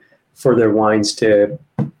time for their wines to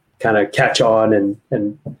kind of catch on and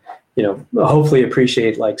hopefully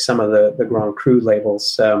appreciate like some of the Grand Cru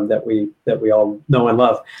labels that we all know and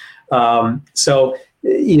love. So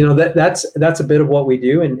that's a bit of what we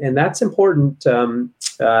do, and that's important from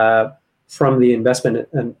the investment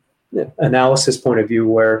and analysis point of view,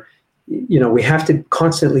 where we have to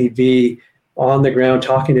constantly be on the ground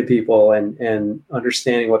talking to people and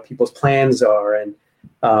understanding what people's plans are. And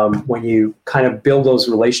when you kind of build those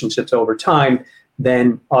relationships over time,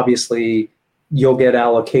 then obviously you'll get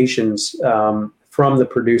allocations from the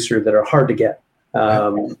producer that are hard to get,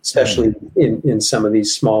 especially in some of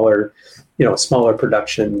these smaller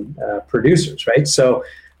production producers, right? So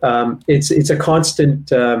it's a constant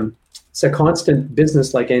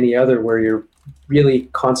business like any other, where you're really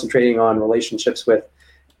concentrating on relationships with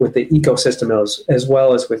the ecosystem as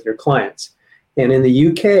well as with your clients. And in the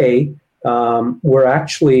UK, we're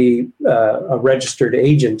actually a registered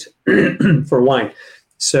agent for wine.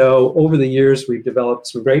 So over the years, we've developed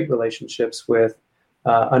some great relationships with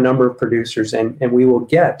a number of producers, and we will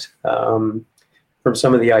get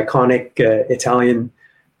some of the iconic Italian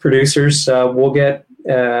producers, we'll get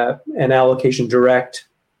an allocation direct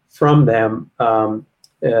from them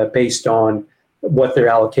based on what they're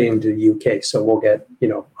allocating to the UK. So we'll get,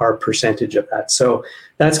 our percentage of that. So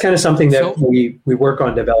that's kind of something that we work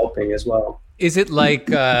on developing as well. Is it like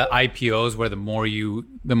IPOs where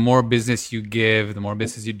the more business you give, the more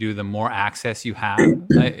business you do, the more access you have?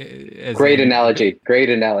 Great analogy.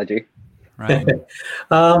 Right.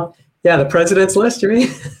 Yeah, the president's list, you mean?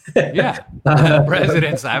 Yeah, the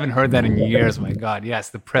president's. I haven't heard that in years. My God, yes,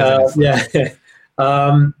 the president's list.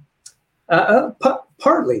 Yeah.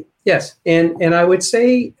 Partly, yes. And I would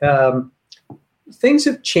say things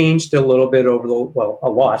have changed a little bit a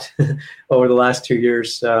lot over the last 2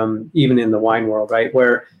 years, even in the wine world, right?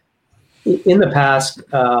 Where in the past,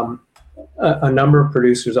 a number of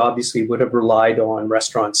producers obviously would have relied on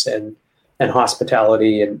restaurants and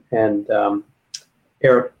hospitality and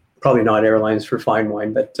probably not airlines for fine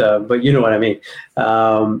wine, but you know what I mean.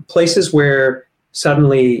 Places where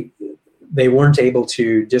suddenly they weren't able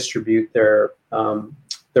to distribute their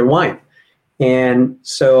wine, and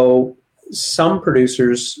so some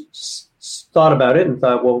producers thought about it and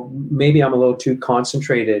thought, well, maybe I'm a little too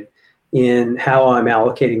concentrated in how I'm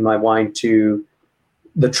allocating my wine to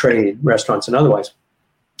the trade, restaurants, and otherwise.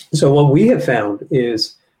 So what we have found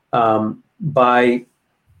is by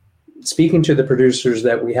speaking to the producers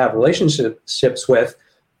that we have relationships with,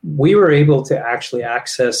 we were able to actually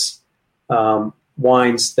access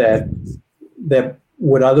wines that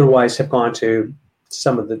would otherwise have gone to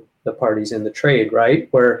some of the parties in the trade, right?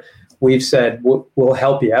 Where we've said, we'll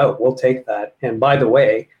help you out, we'll take that. And by the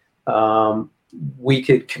way, we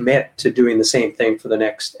could commit to doing the same thing for the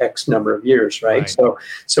next X number of years, right? So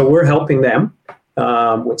we're helping them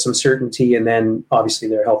with some certainty, and then obviously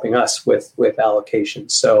they're helping us with allocation.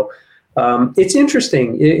 So it's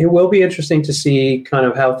interesting. It will be interesting to see kind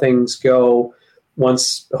of how things go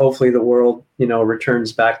once hopefully the world,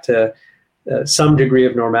 returns back to some degree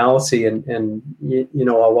of normalcy, and a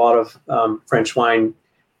lot of French wine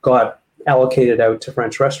got allocated out to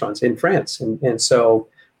French restaurants in France. And so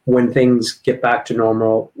when things get back to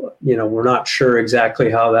normal, we're not sure exactly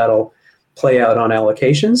how that'll play out on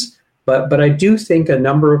allocations. But I do think a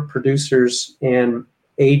number of producers and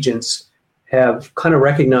agents have kind of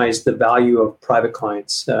recognized the value of private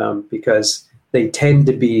clients because they tend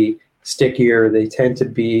to be stickier. They tend to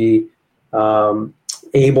be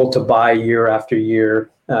able to buy year after year,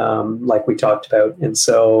 like we talked about. And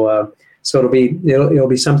so it'll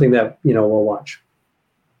be something that, we'll watch.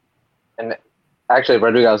 And actually,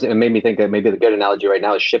 Rodrigo, it made me think that maybe the good analogy right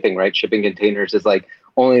now is shipping, right? Shipping containers is like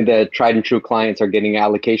only the tried and true clients are getting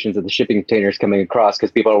allocations of the shipping containers coming across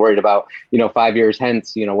because people are worried about, 5 years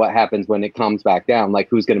hence, what happens when it comes back down, like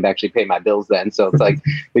who's going to actually pay my bills then? So it's like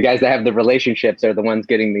the guys that have the relationships are the ones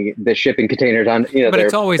getting the shipping containers on, but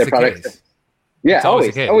it's always the products. Case. Yeah, it's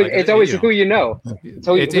always. It's always who you know.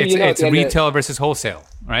 It's retail versus wholesale,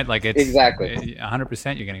 right? Like it's exactly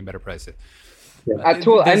 100%. You're getting better prices. Yeah.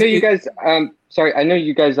 Atul, I know you guys. I know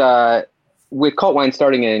you guys. With cult wine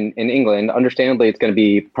starting in England, understandably, it's going to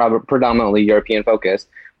be predominantly European focused.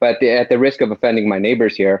 But at the risk of offending my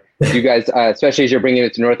neighbors here, you guys, especially as you're bringing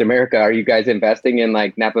it to North America, are you guys investing in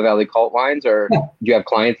like Napa Valley cult wines, or do you have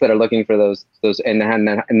clients that are looking for those? And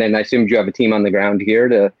then I assume you have a team on the ground here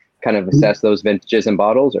to kind of assess those vintages and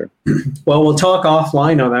bottles, or? Well, we'll talk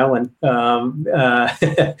offline on that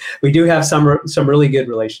one. We do have some really good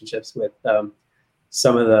relationships with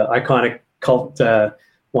some of the iconic cult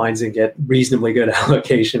wines and get reasonably good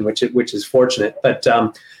allocation, which is fortunate. But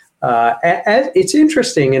it's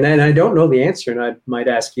interesting, and I don't know the answer, and I might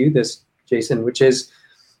ask you this, Jason, which is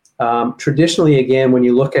traditionally, again, when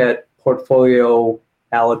you look at portfolio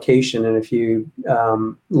allocation, and if you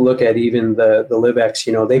look at even the Livex,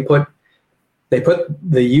 they put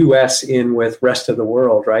the U.S. in with rest of the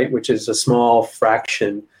world, right, which is a small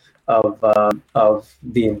fraction of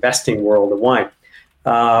the investing world of wine.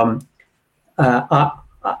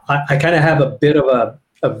 I kind of have a bit of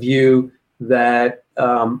a view that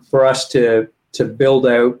for us to build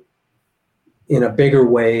out in a bigger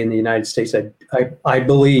way in the United States, I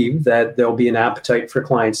believe that there'll be an appetite for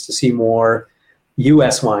clients to see more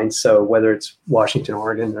U.S. wines. So whether it's Washington,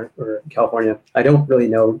 Oregon, or California, I don't really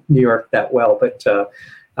know New York that well, but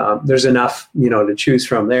there's enough, to choose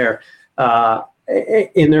from there.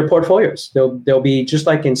 In their portfolios, there'll be, just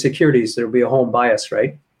like in securities, there'll be a home bias,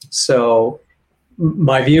 right? So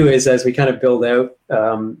my view is, as we kind of build out,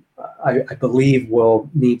 I believe we'll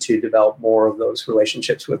need to develop more of those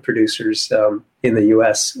relationships with producers in the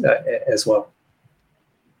U.S. As well.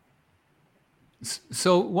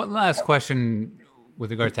 So one last question with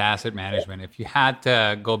regard to asset management, if you had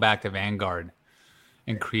to go back to Vanguard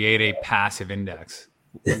and create a passive index,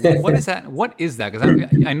 what is that? What is that? Because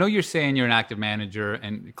I know you're saying you're an active manager,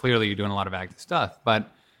 and clearly you're doing a lot of active stuff, but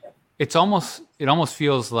it almost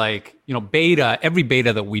feels like, beta, every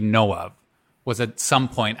beta that we know of was at some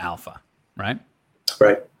point alpha, right?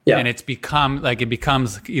 Right. Yeah. And it becomes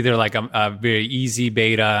either like a very easy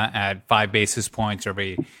beta at 5 basis points or a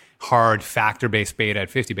very hard factor-based beta at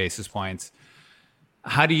 50 basis points.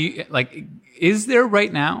 How do you, is there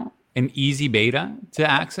right now an easy beta to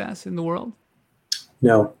access in the world?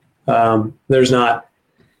 No, there's not.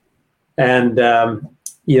 And, I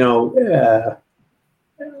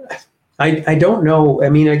don't know. I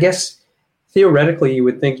mean, I guess theoretically you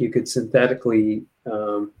would think you could synthetically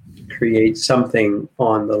create something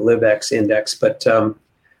on the LivX index, but I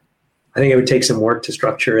think it would take some work to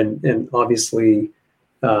structure. And obviously,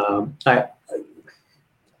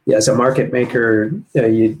 as a market maker,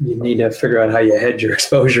 you need to figure out how you hedge your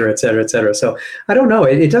exposure, et cetera, et cetera. So I don't know.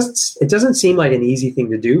 It doesn't seem like an easy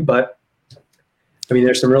thing to do, but I mean,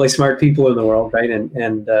 there's some really smart people in the world, right?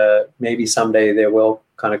 And maybe someday they will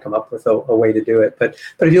kind of come up with a way to do it. But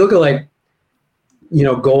if you look at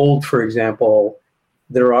gold, for example,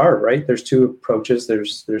 there's two approaches.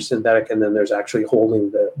 There's synthetic, and then there's actually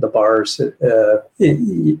holding the bars to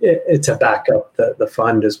back up the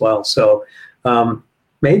fund as well. So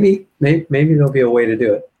maybe there'll be a way to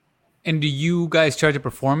do it. And do you guys charge a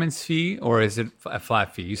performance fee, or is it a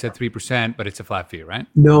flat fee? You said 3%, but it's a flat fee, right?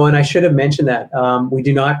 No, and I should have mentioned that. We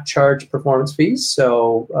do not charge performance fees,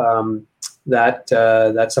 so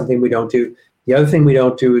that's something we don't do. The other thing we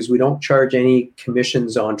don't do is we don't charge any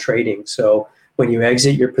commissions on trading. So when you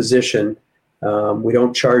exit your position, we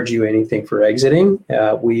don't charge you anything for exiting.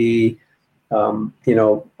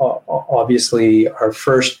 Obviously, our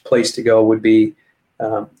first place to go would be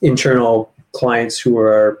internal clients who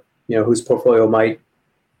are, whose portfolio might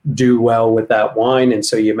do well with that wine. And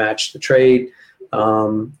so you match the trade.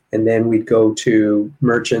 And then we'd go to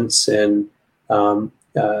merchants and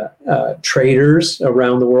traders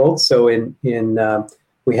around the world. So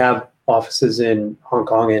we have offices in Hong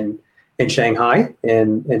Kong and Shanghai.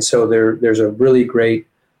 And so there's a really great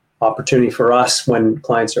opportunity for us when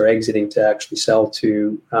clients are exiting to actually sell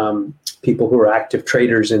to people who are active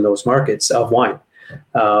traders in those markets of wine.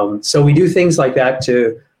 So we do things like that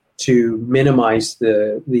to minimize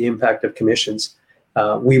the impact of commissions.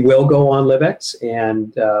 We will go on LivX,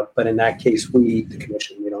 but in that case, we eat the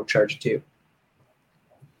commission. We don't charge it to you.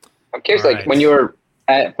 I'm curious, when you're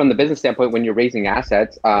from the business standpoint, when you're raising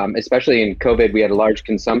assets, especially in COVID, we had a large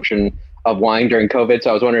consumption of wine during COVID.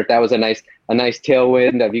 So I was wondering if that was a nice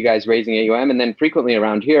tailwind of you guys raising AUM. And then frequently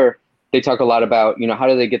around here, they talk a lot about, how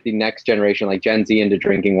do they get the next generation, like Gen Z, into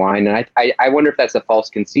drinking wine? And I wonder if that's a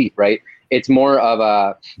false conceit, right? It's more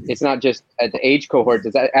of it's not just at the age cohort.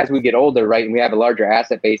 As we get older, right, and we have a larger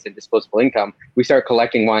asset base and disposable income, we start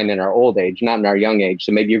collecting wine in our old age, not in our young age.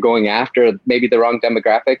 So maybe you're going after maybe the wrong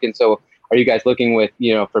demographic. And so are you guys looking with,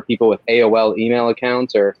 for people with AOL email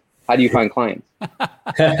accounts, or how do you find clients?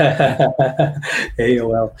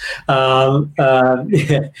 AOL.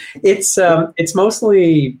 It's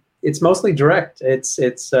mostly direct. It's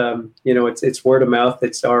word of mouth.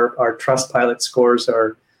 It's our Trustpilot scores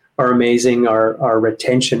are amazing. Our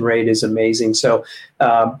retention rate is amazing. So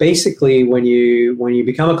basically, when you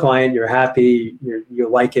become a client, you're happy, you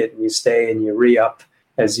like it, and you stay and you re-up,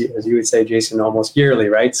 as you would say, Jason, almost yearly,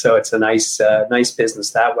 right? So it's a nice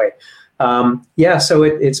business that way. So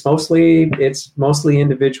it's mostly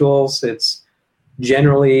individuals. It's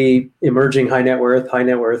generally emerging high net worth,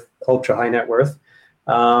 ultra high net worth.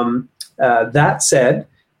 That said,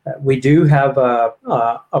 we do have a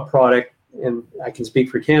product, and I can speak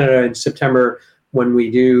for Canada. In September, when we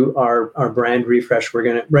do our brand refresh,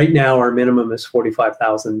 right now our minimum is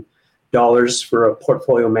 $45,000 for a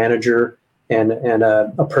portfolio manager and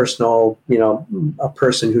a personal, a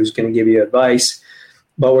person who's going to give you advice.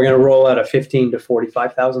 But we're going to roll out a $15,000 to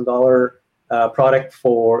 $45,000 product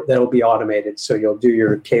that'll be automated. So you'll do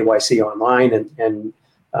your KYC online, and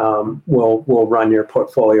we'll run your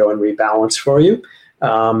portfolio and rebalance for you.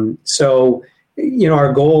 Our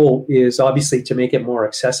goal is obviously to make it more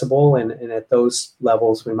accessible, and at those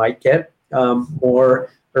levels we might get more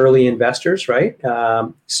early investors, right?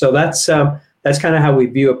 So that's kind of how we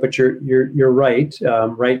view it. But you're right.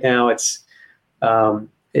 Right now,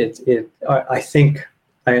 I think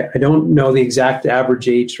I don't know the exact average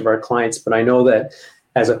age of our clients, but I know that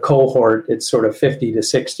as a cohort, it's sort of 50 to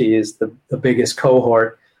 60 is the biggest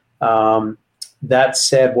cohort. That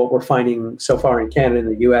said, what we're finding so far in Canada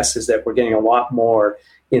and the US is that we're getting a lot more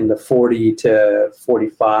in the 40 to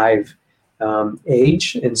 45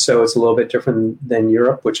 age, and so it's a little bit different than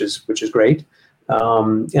Europe, which is great.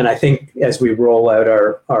 And I think as we roll out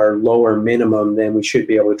our lower minimum, then we should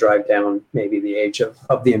be able to drive down maybe the age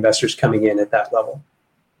of the investors coming in at that level.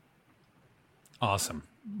 Awesome.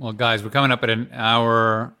 Well, guys, we're coming up at an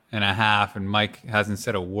hour and a half, and Mike hasn't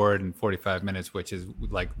said a word in 45 minutes, which is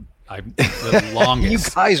like the longest You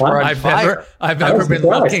guys were on fire. I've ever been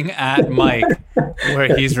looking at Mike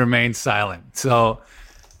where he's remained silent. So,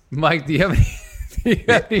 Mike, do you have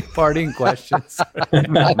any parting questions?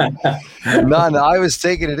 None. I was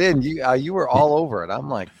taking it in. You were all over it. I'm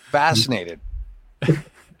like fascinated.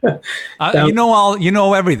 You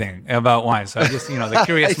know everything about wine. So I just, the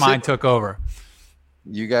curious mind took over.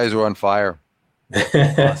 You guys were on fire.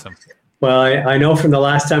 Awesome. Well, I know from the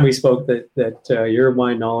last time we spoke that your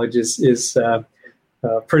wine knowledge is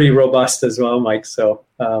pretty robust as well, Mike. So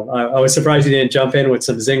I was surprised you didn't jump in with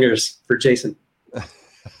some zingers for Jason.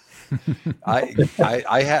 He's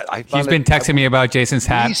been texting me about Jason's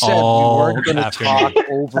hat all we weren't going to afternoon. talk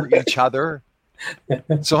over each other.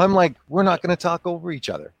 So I'm like, we're not going to talk over each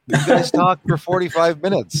other. You guys talked for 45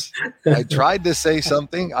 minutes. I tried to say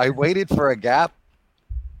something. I waited for a gap.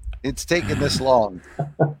 It's taken this long.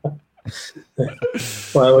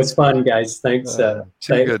 Well, it was fun, guys. Thanks.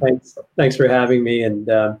 Thanks for having me. And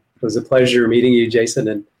it was a pleasure meeting you, Jason.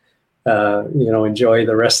 And, enjoy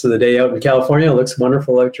the rest of the day out in California. It looks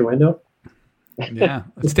wonderful out your window. Yeah.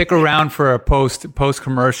 Stick around for a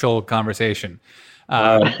post-commercial conversation.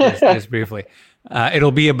 Just briefly.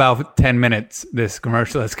 It'll be about 10 minutes, this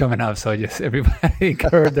commercial that's coming up. So just everybody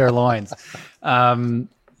gird their loins.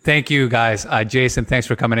 Thank you, guys. Jason, thanks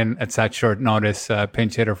for coming in at such short notice.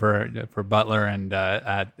 Pinch hitter for Butler and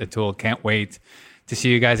at Atul. Can't wait to see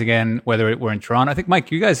you guys again, whether we're in Toronto. I think,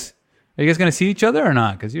 Mike, are you guys going to see each other or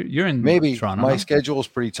not? Because you're in Toronto. My schedule's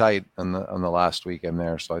pretty tight on the last week I'm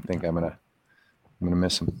there, so I think I'm gonna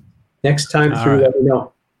miss him. Next time through, let me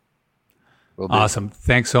know. Awesome.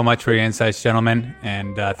 Thanks so much for your insights, gentlemen.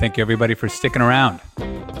 And thank you, everybody, for sticking around.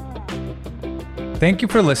 Thank you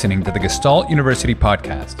for listening to the Gestalt University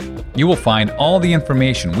podcast. You will find all the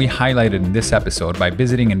information we highlighted in this episode by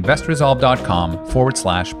visiting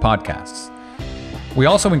investresolve.com/podcasts. We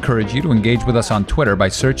also encourage you to engage with us on Twitter by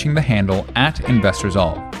searching the handle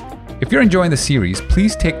 @InvestorSolve. If you're enjoying the series,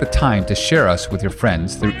 please take the time to share us with your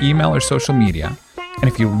friends through email or social media. And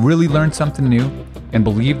if you really learned something new and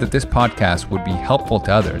believe that this podcast would be helpful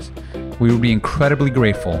to others, we would be incredibly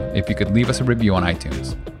grateful if you could leave us a review on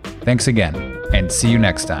iTunes. Thanks again, and see you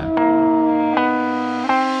next time.